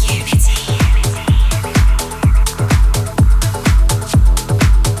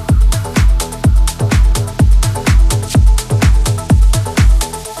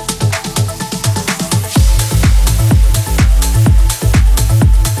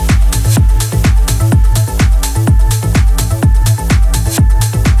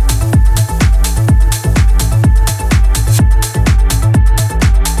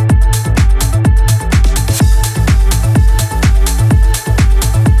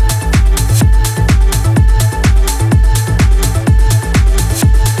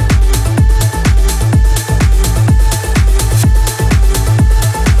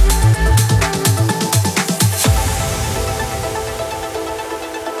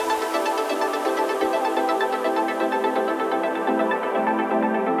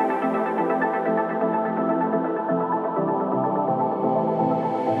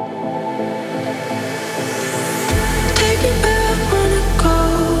 Take me where I wanna go,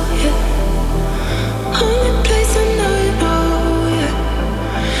 yeah. Only place I know you know, yeah.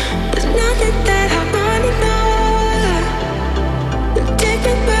 There's nothing that I wanna know, yeah. Take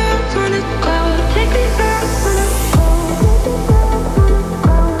me where I wanna go, take me where I wanna go. Take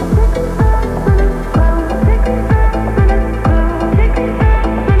me where I wanna go, take me where I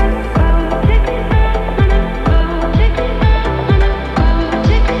wanna go, take me where I wanna go, take me where I wanna go, take me where I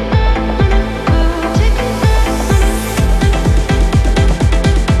wanna go, take me where I wanna go.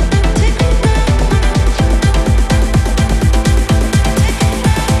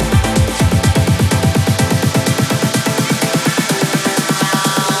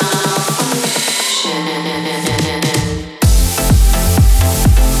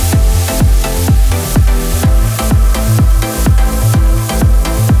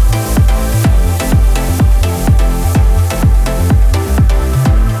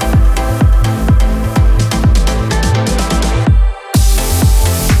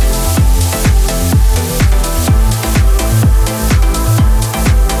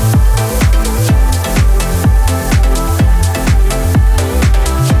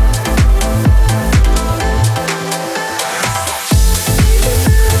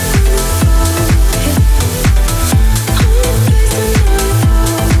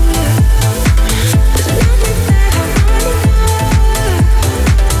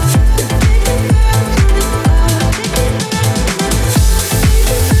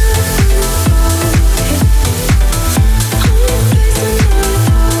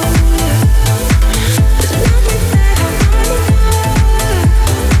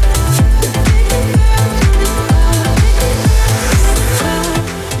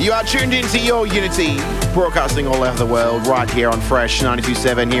 Tuned into your Unity, broadcasting all over the world, right here on Fresh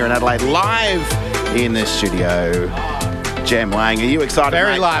 92.7 here in Adelaide, live in the studio. Jem Lang, are you excited?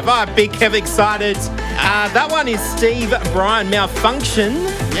 Very mate? live. Oh, Big Kev excited. That one is Steve Bryan, Malfunction.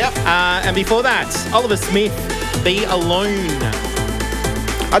 Yep. And before that, Oliver Smith, Be Alone.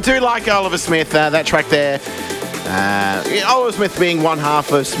 I do like Oliver Smith, that track there. Oliver Smith being one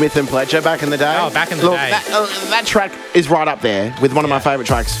half of Smith and Pledger back in the day. Oh, back in the day. That track is right up there with one of my favourite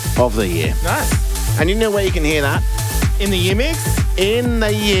tracks of the year. Nice. And you know where you can hear that? In the year mix? In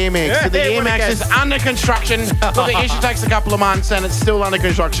the year mix. Yeah, the year what a mix guess. is under construction. Look, it usually takes a couple of months and it's still under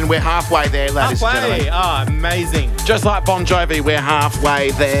construction. We're halfway there, ladies and Halfway. gentlemen. Oh, amazing. Just like Bon Jovi, we're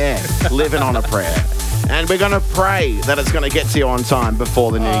halfway there, living on a prayer. And we're going to pray that it's going to get to you on time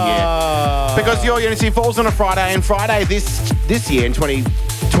before the new year. Because Your Unity falls on a Friday, and Friday this year in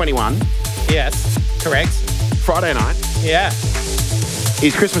 2021, Yes, correct. Friday night, Yeah,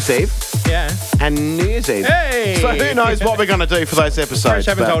 is Christmas Eve yeah. and New Year's Eve. Hey! So who knows what we're going to do for those episodes. Fresh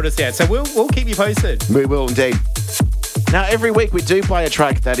haven't but told us yet, so we'll keep you posted. We will indeed. Now, every week we do play a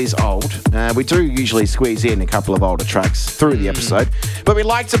track that is old. We do usually squeeze in a couple of older tracks through the episode, but we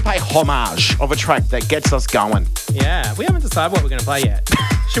like to pay homage of a track that gets us going. Yeah, we haven't decided what we're going to play yet.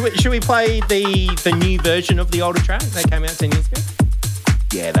 Should we play the new version of the older track that came out 10 years ago?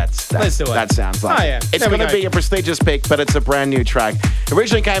 Yeah, let's do it. That sounds like Oh, yeah. It's There we going to go. be a prestigious pick, but it's a brand new track.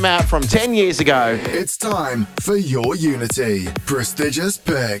 Originally came out from 10 years ago. It's time for Your Unity prestigious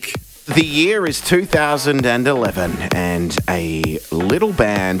pick. The year is 2011, and a little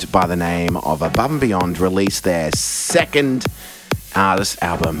band by the name of Above and Beyond released their second artist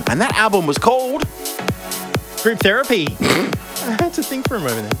album. And that album was called... Group Therapy. I had to think for a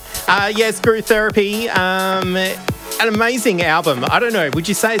moment then. Yes, Group Therapy. An amazing album. I don't know. Would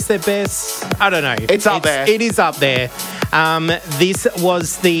you say it's their best? I don't know. It's up there. It is up there. This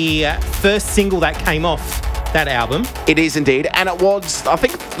was the first single that came off that album. It is indeed, and it was, I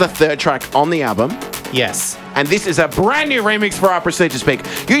think, the third track on the album. Yes. And this is a brand new remix for our prestigious pick.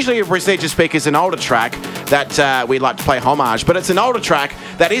 Usually a prestigious pick is an older track that we like to play homage, but it's an older track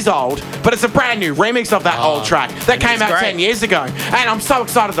that is old, but it's a brand new remix of that old track that came out great. 10 years ago. And I'm so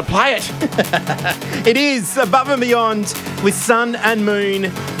excited to play it. It is Above and Beyond with Sun and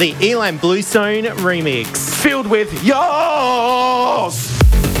Moon, the Elam Bluestone remix. Filled with yours.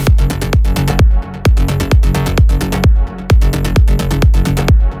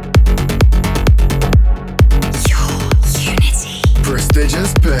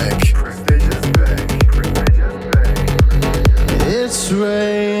 Prestigious pick. It's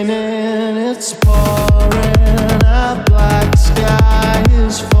raining, it's pouring, a black sky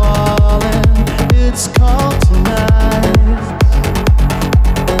is falling, it's cold tonight.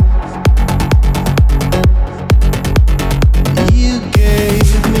 You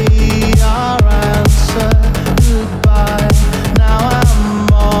gave me your answer, goodbye, now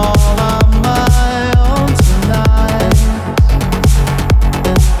I'm all on my own tonight.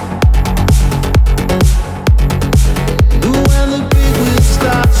 When the big wheel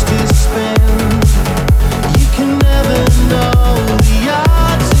starts to spin, you can never know the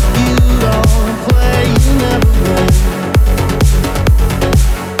odds. If you don't play, you never win.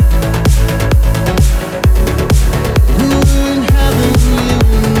 We were in heaven, you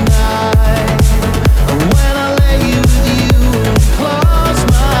and I. And when I lay you with you and close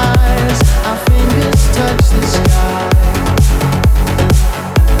my eyes, our fingers touch the sky.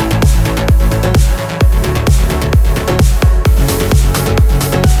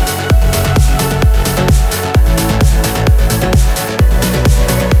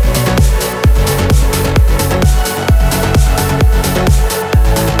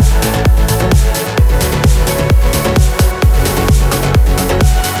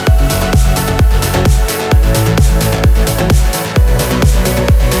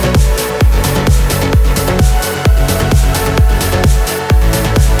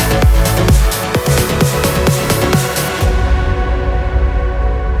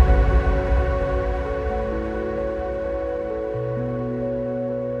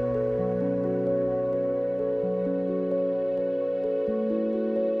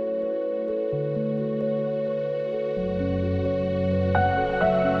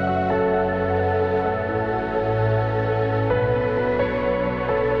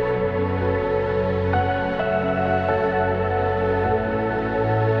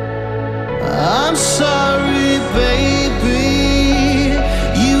 I'm sorry, baby.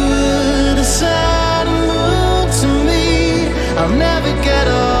 You were the sun and moon to me. I'll never get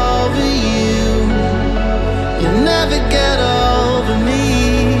over you. You'll never get over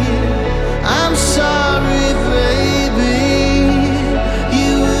me. I'm sorry, baby.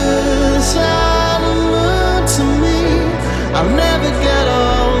 You were the sun and moon to me. I'll never get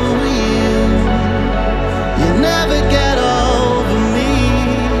over you. You'll never get over me.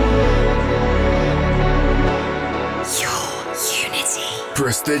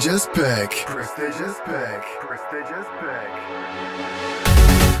 Prestigious pick. Prestigious pick. Prestigious pick.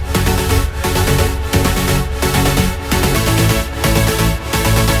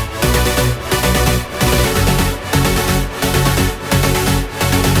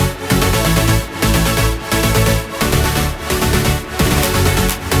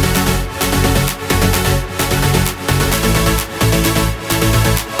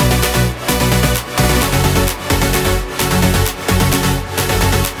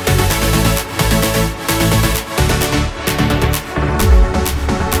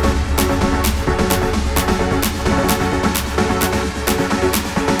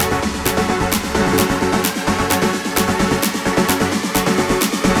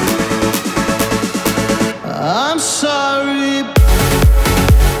 I'm sorry.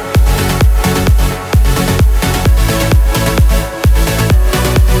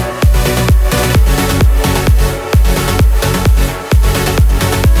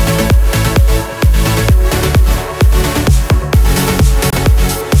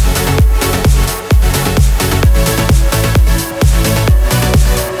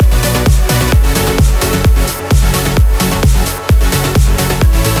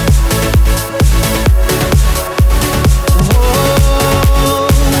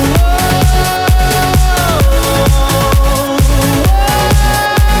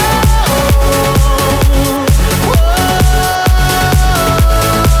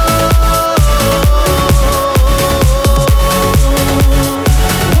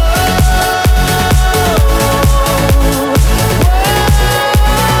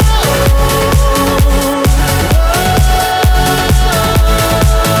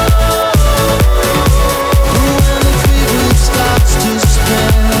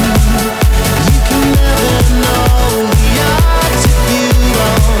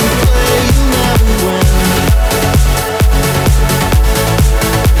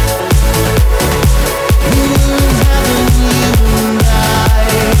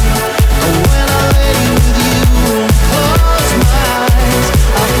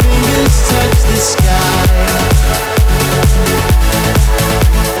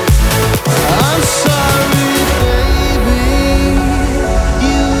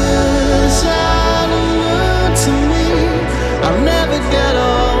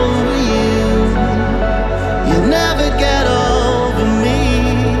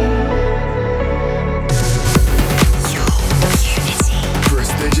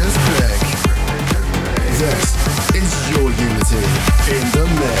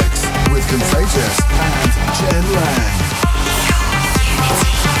 Contagious and Jem Lang.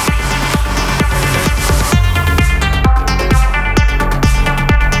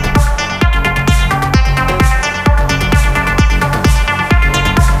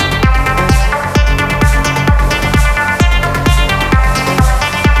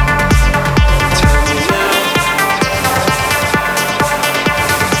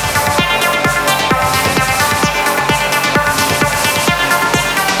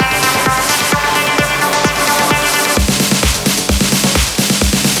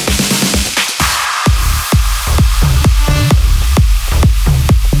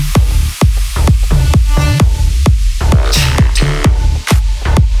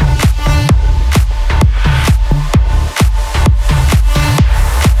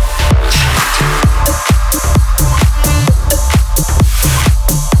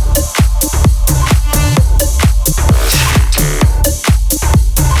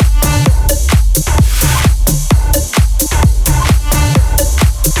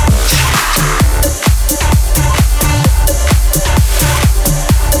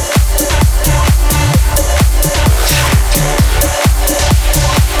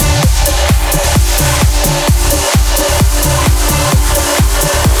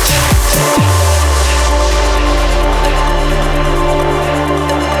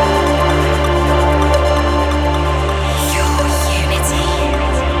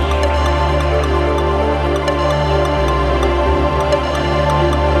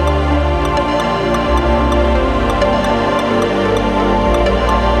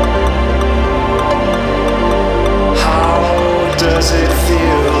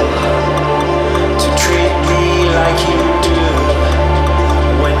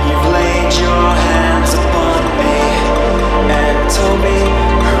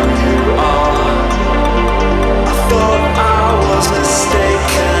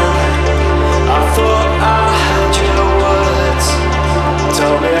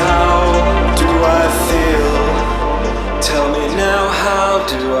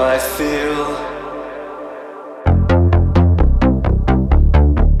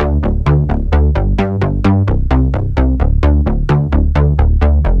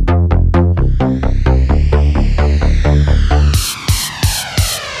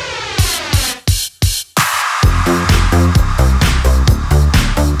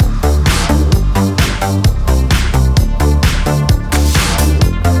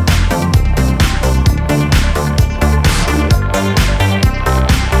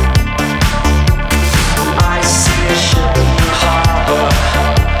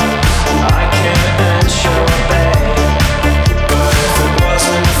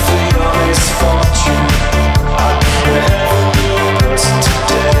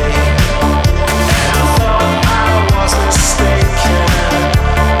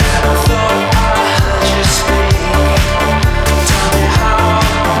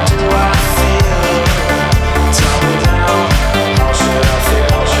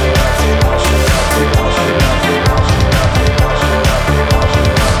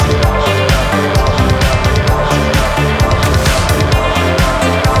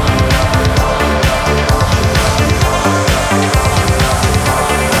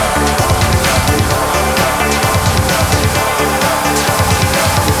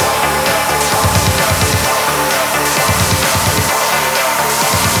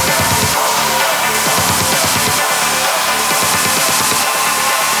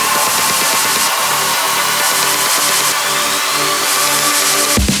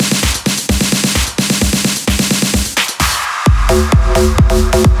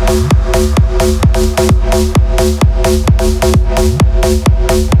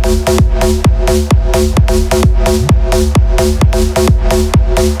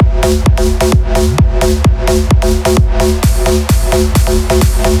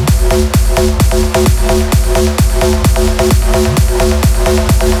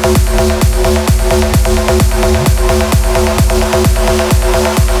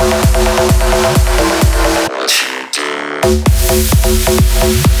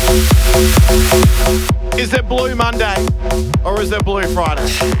 Is it Blue Monday or is it Blue Friday?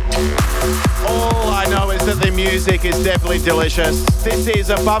 All I know is that the music is definitely delicious. This is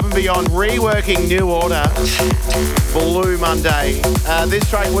Above and Beyond reworking New Order, Blue Monday. This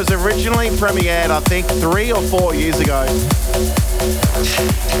track was originally premiered, I think, 3 or 4 years ago.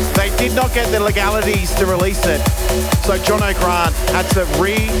 They did not get the legalities to release it, so John O'Grant had to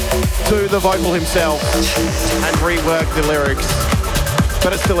redo the vocal himself and rework the lyrics.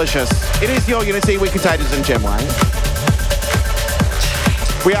 But it's delicious. It is your Unity with Contagious and Jem Lang.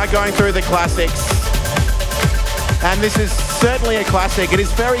 We are going through the classics, and this is certainly a classic. It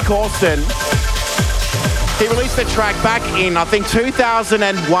is Ferry Corsten. He released a track back in, I think,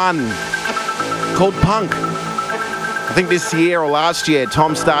 2001 called Punk. I think this year or last year,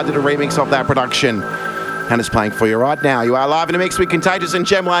 Tom started a remix of that production, and it's playing for you right now. You are live in a mix with Contagious and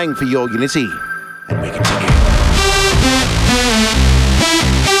Jem Lang for your Unity, and we continue.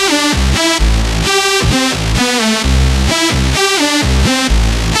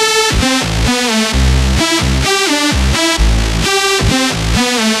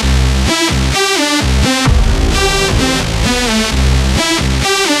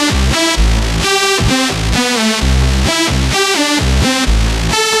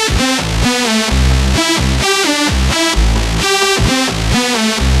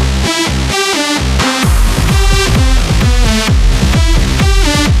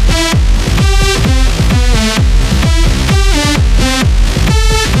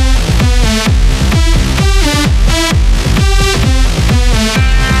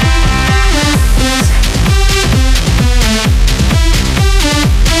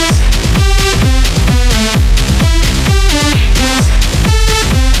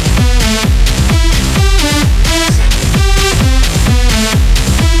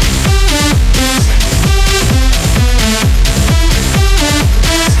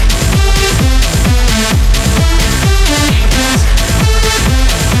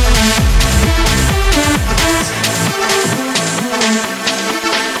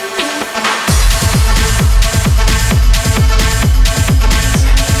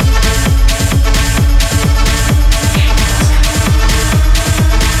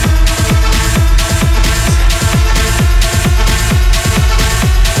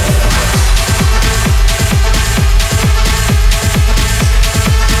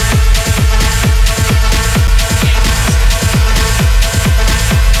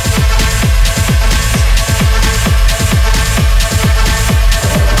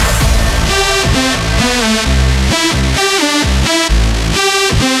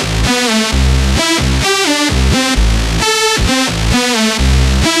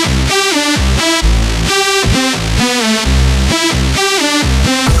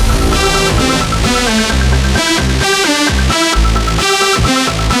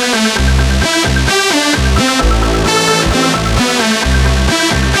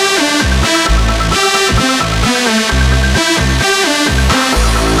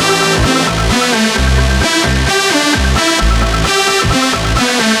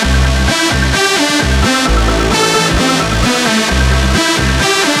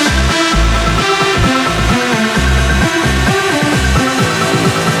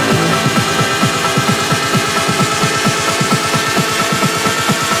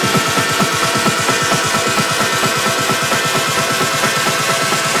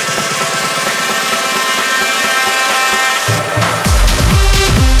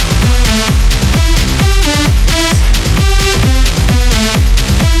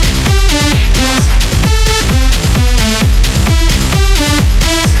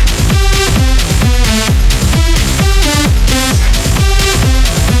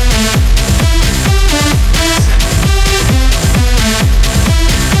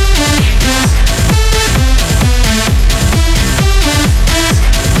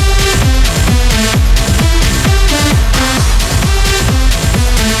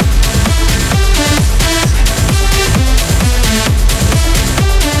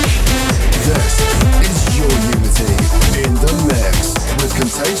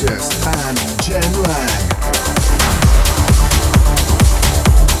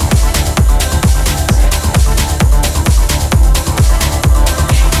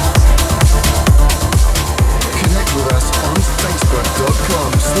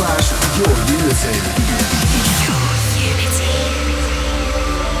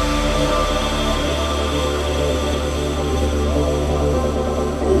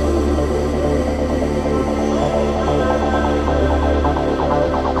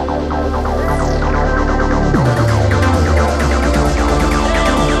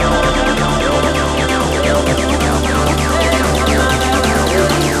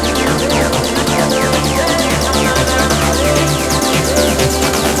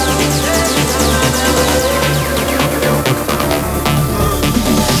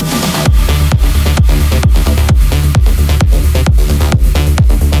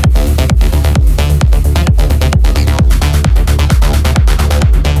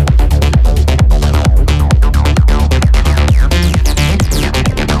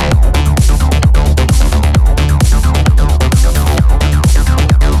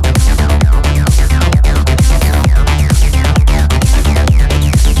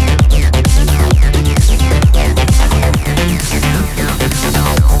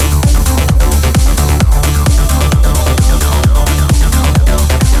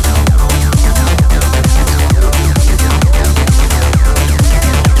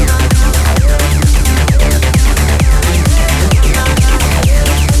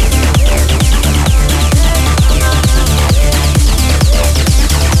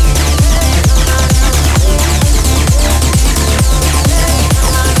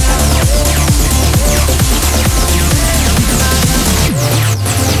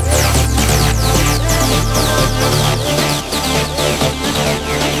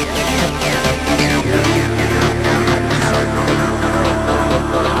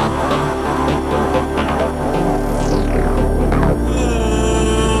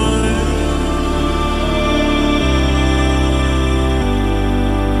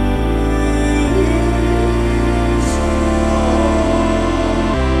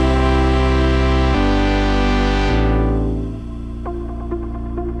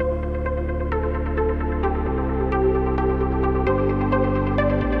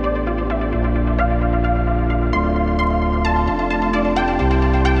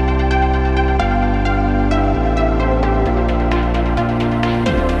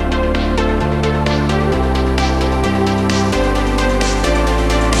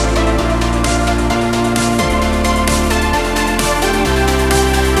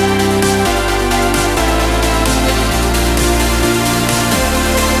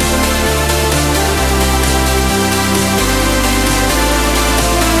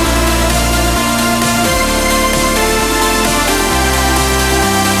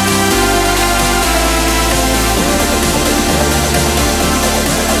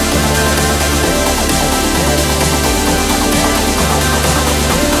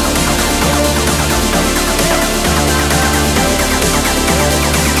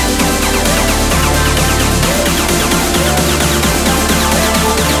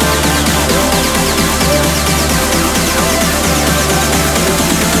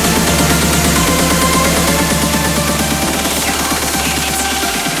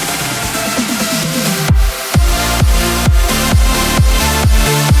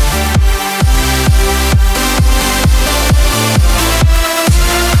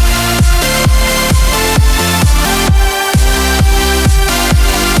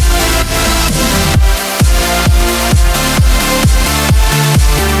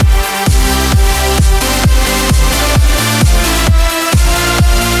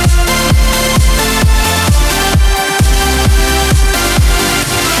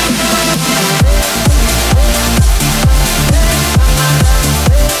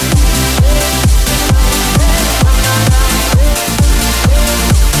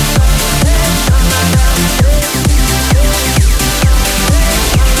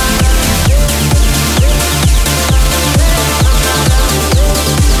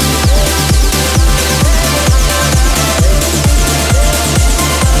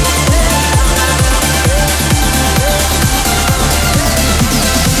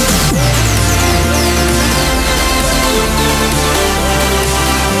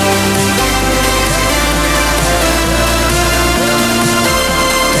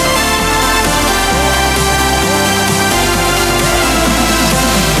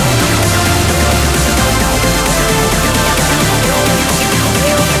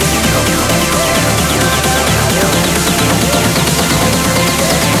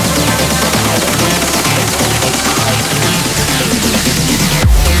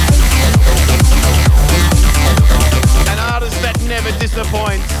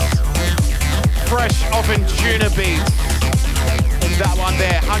 beats. Fresh off Tuna beats. That one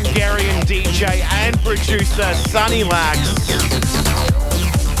there, Hungarian DJ and producer Sunny Lax.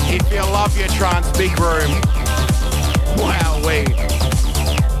 If you love your trance big room, wowee.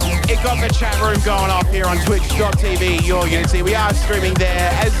 It got the chat room going off here on twitch.tv, Your Unity. We are streaming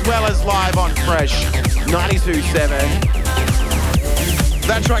there as well as live on Fresh 92.7.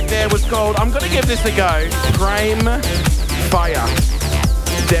 That track there was called, I'm going to give this a go, Frame Fire.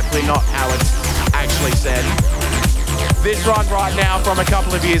 Definitely not how it's actually said. This one right now from a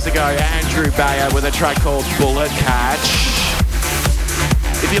couple of years ago, Andrew Bayer with a track called Bullet Catch.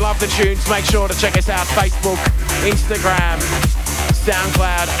 If you love the tunes, make sure to check us out, Facebook, Instagram,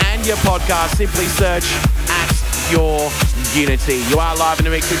 SoundCloud, and your podcast. Simply search at Your Unity. You are live in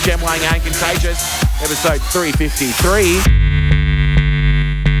the mix with Jem Lang and Contagious, episode 353.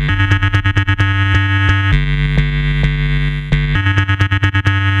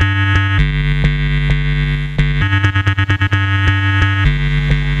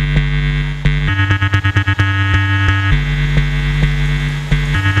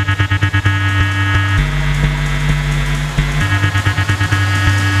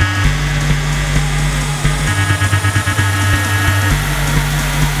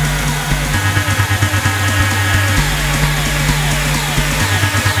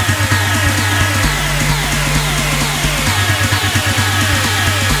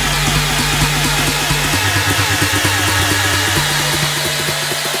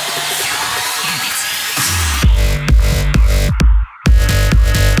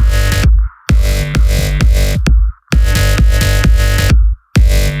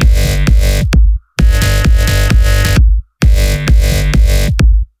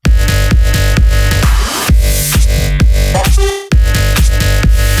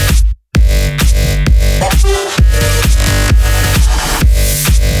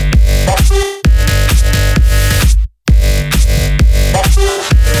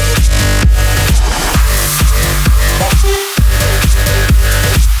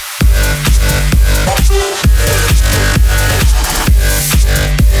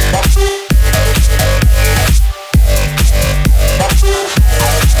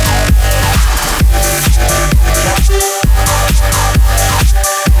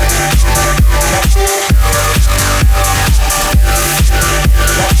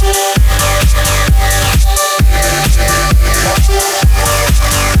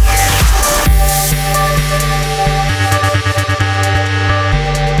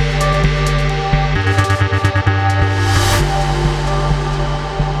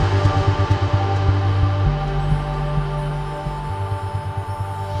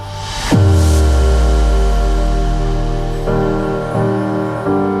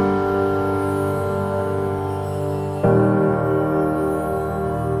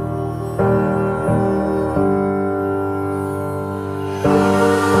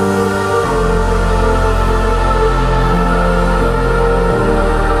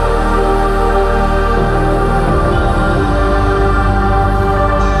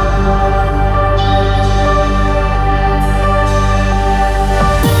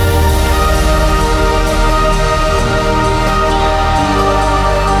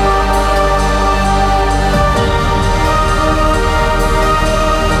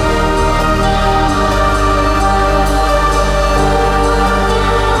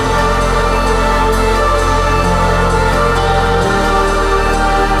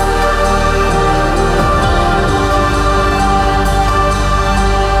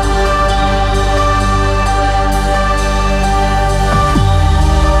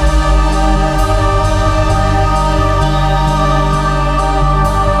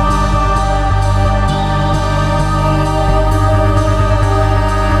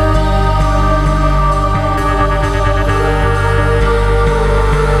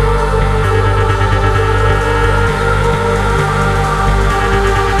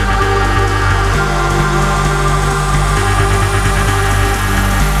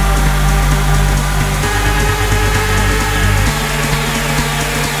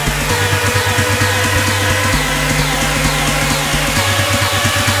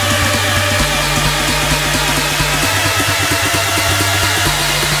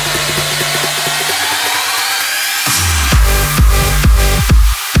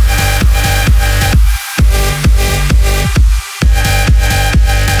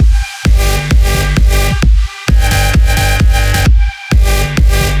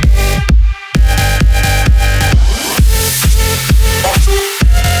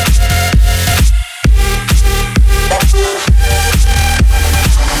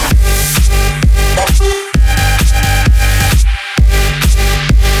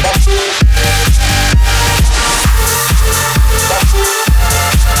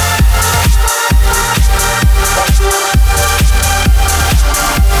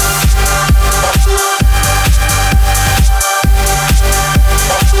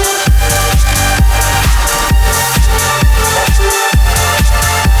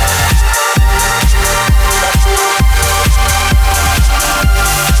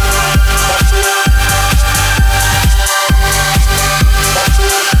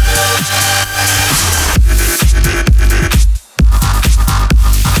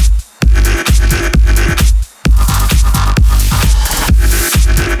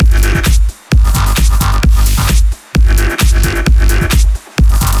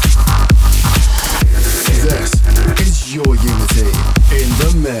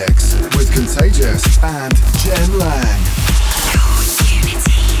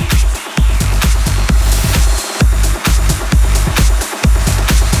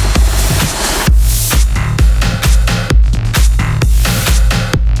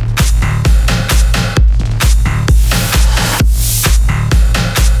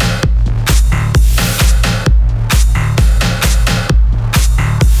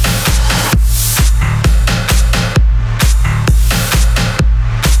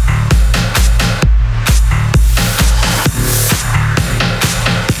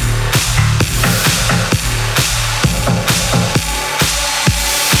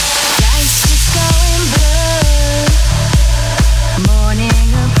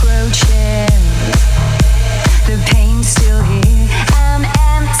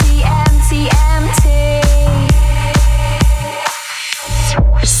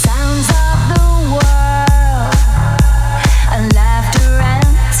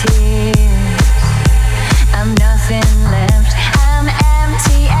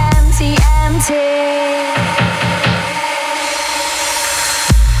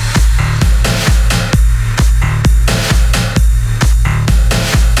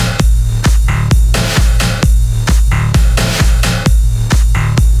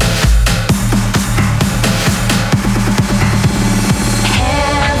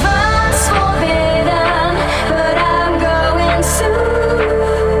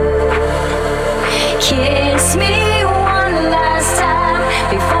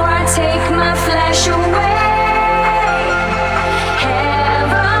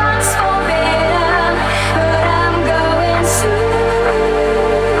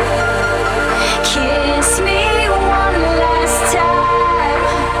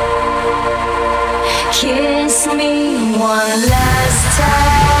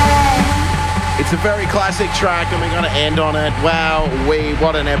 It's a very classic track, and we're going to end on it. Wow,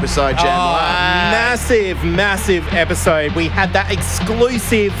 what an episode, Jem Lang. Massive episode. We had that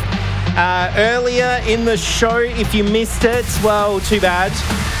exclusive earlier in the show. If you missed it, well, too bad.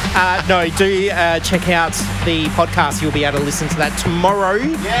 Do check out the podcast. You'll be able to listen to that tomorrow.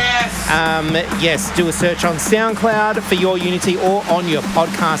 Yes, do a search on SoundCloud for Your Unity or on your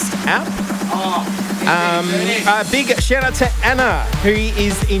podcast app. A big shout out to Anna, who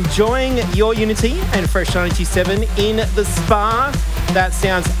is enjoying Your Unity and Fresh 97 in the spa. That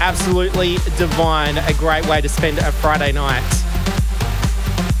sounds absolutely divine. A great way to spend a Friday night.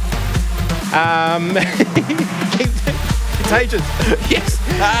 Contagious. Yes.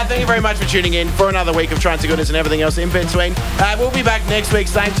 Thank you very much for tuning in for another week of Trying to Goodness and everything else in between. We'll be back next week,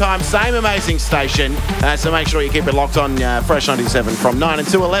 same time, same amazing station. So make sure you keep it locked on Fresh 97 from 9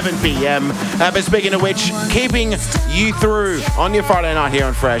 until 11 p.m. But speaking of which, keeping you through on your Friday night here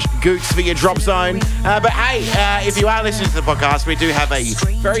on Fresh, Goots for your drop zone. But hey, if you are listening to the podcast, we do have a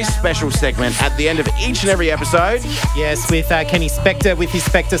very special segment at the end of each and every episode. Yes, with Kenny Spector with his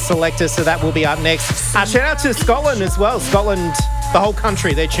Spector Selector, so that will be up next. Shout out to Scotland as well. Scotland, the whole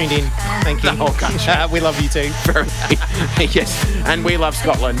country, they're tuned in. Thank you. The whole country. We love you too. Yes, and we love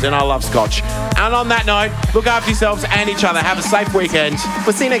Scotland, and I love Scotch. And on that note, look after yourselves and each other. Have a safe weekend.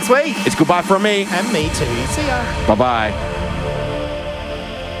 We'll see you next week. It's goodbye from me. And me too. See ya. Bye-bye.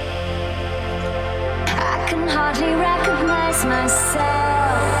 I can hardly recognize myself.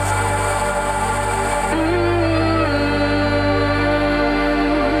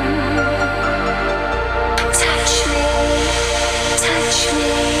 Touch me.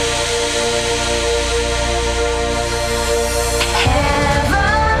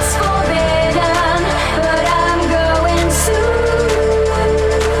 Heaven's forbidden, but I'm going to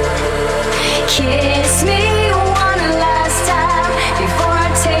kiss me one last time before I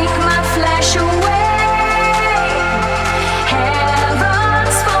take my flesh away.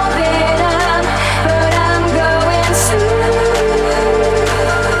 Heaven's forbidden, but I'm going to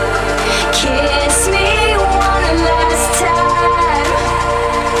kiss me one last time.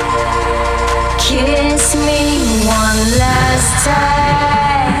 Kiss me one last time.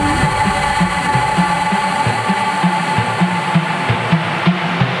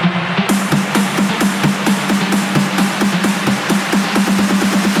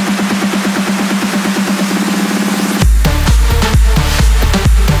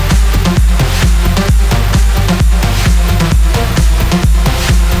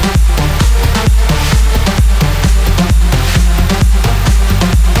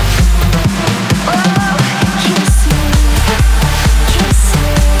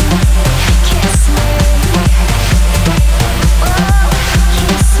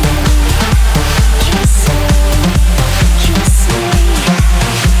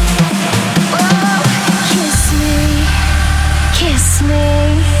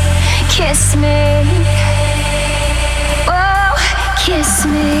 Kiss me, oh, kiss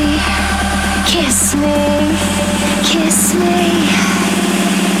me, kiss me, kiss me.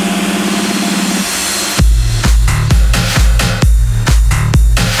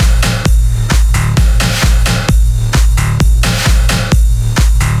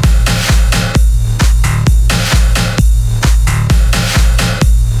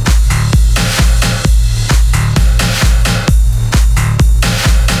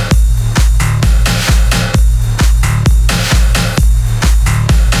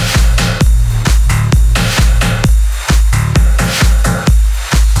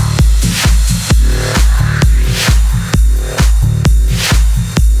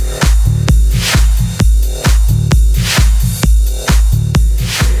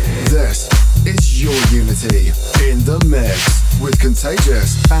 In the mix with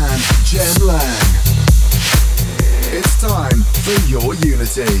Contagious and Jem Lang. It's time for Your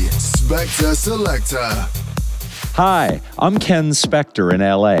Unity Spector Selector. Hi, I'm Ken Spector in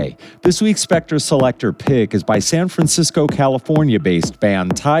LA. This week's Spector Selector pick is by San Francisco, California-based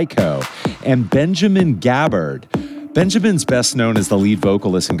band Tycho and Benjamin Gabbard. Benjamin's best known as the lead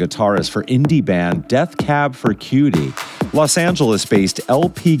vocalist and guitarist for indie band Death Cab for Cutie. Los Angeles-based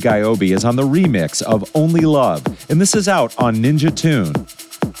LP Gaiobi is on the remix of Only Love, and this is out on Ninja Tune.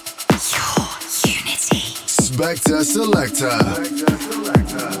 Your Unity. Spector Selector.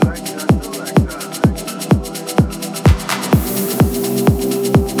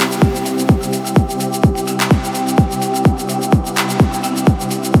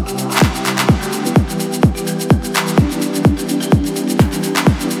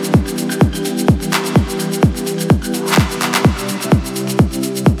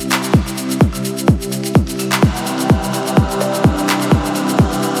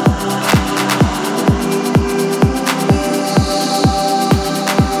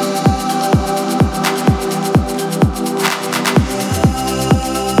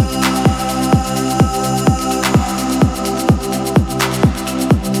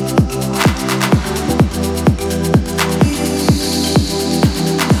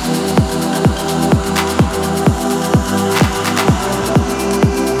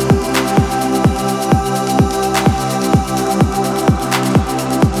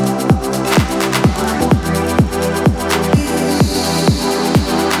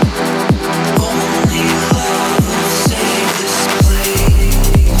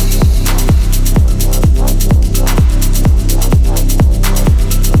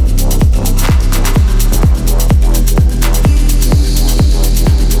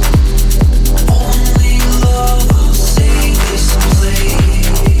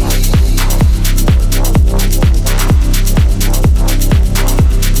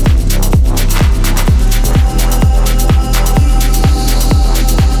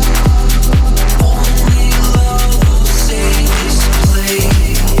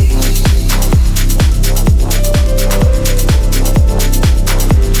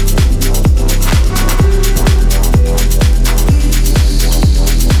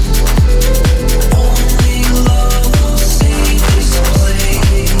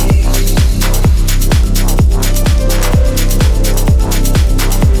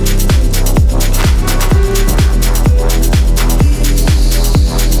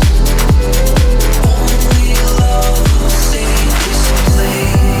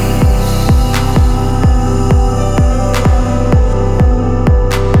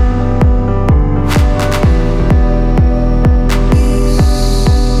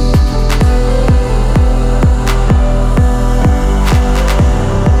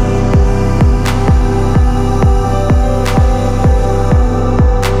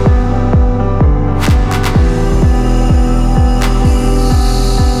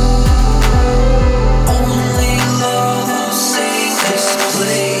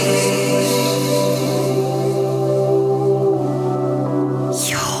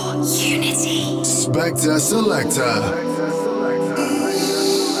 Spectre Selector.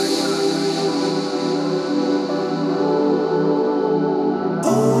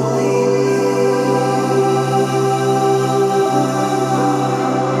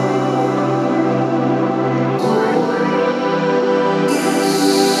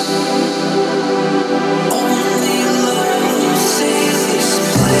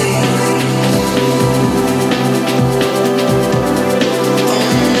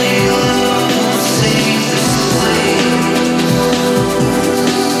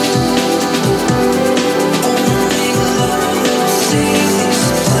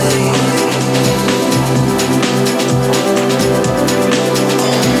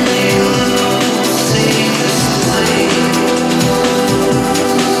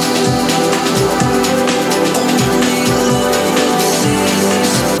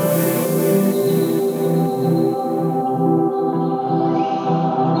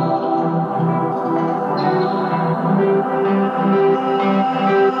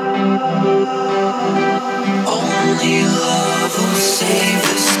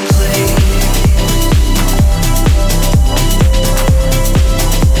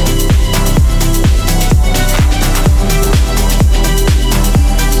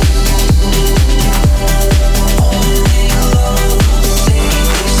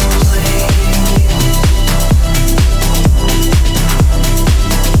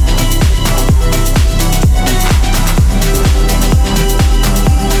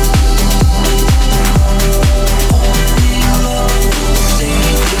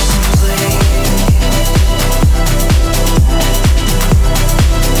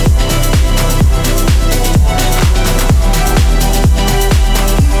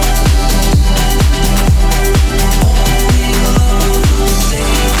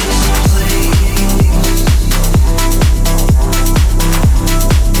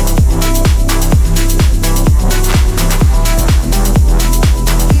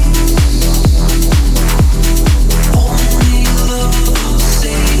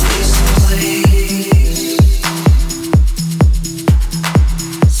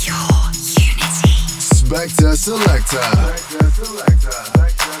 Selector.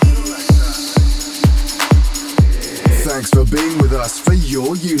 Thanks for being with us for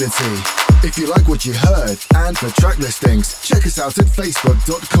your Unity. If you like what you heard and for track listings, check us out at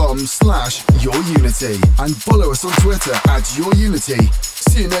facebook.com/yourunity and follow us on Twitter @yourunity.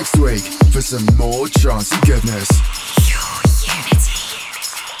 See you next week for some more trancey goodness.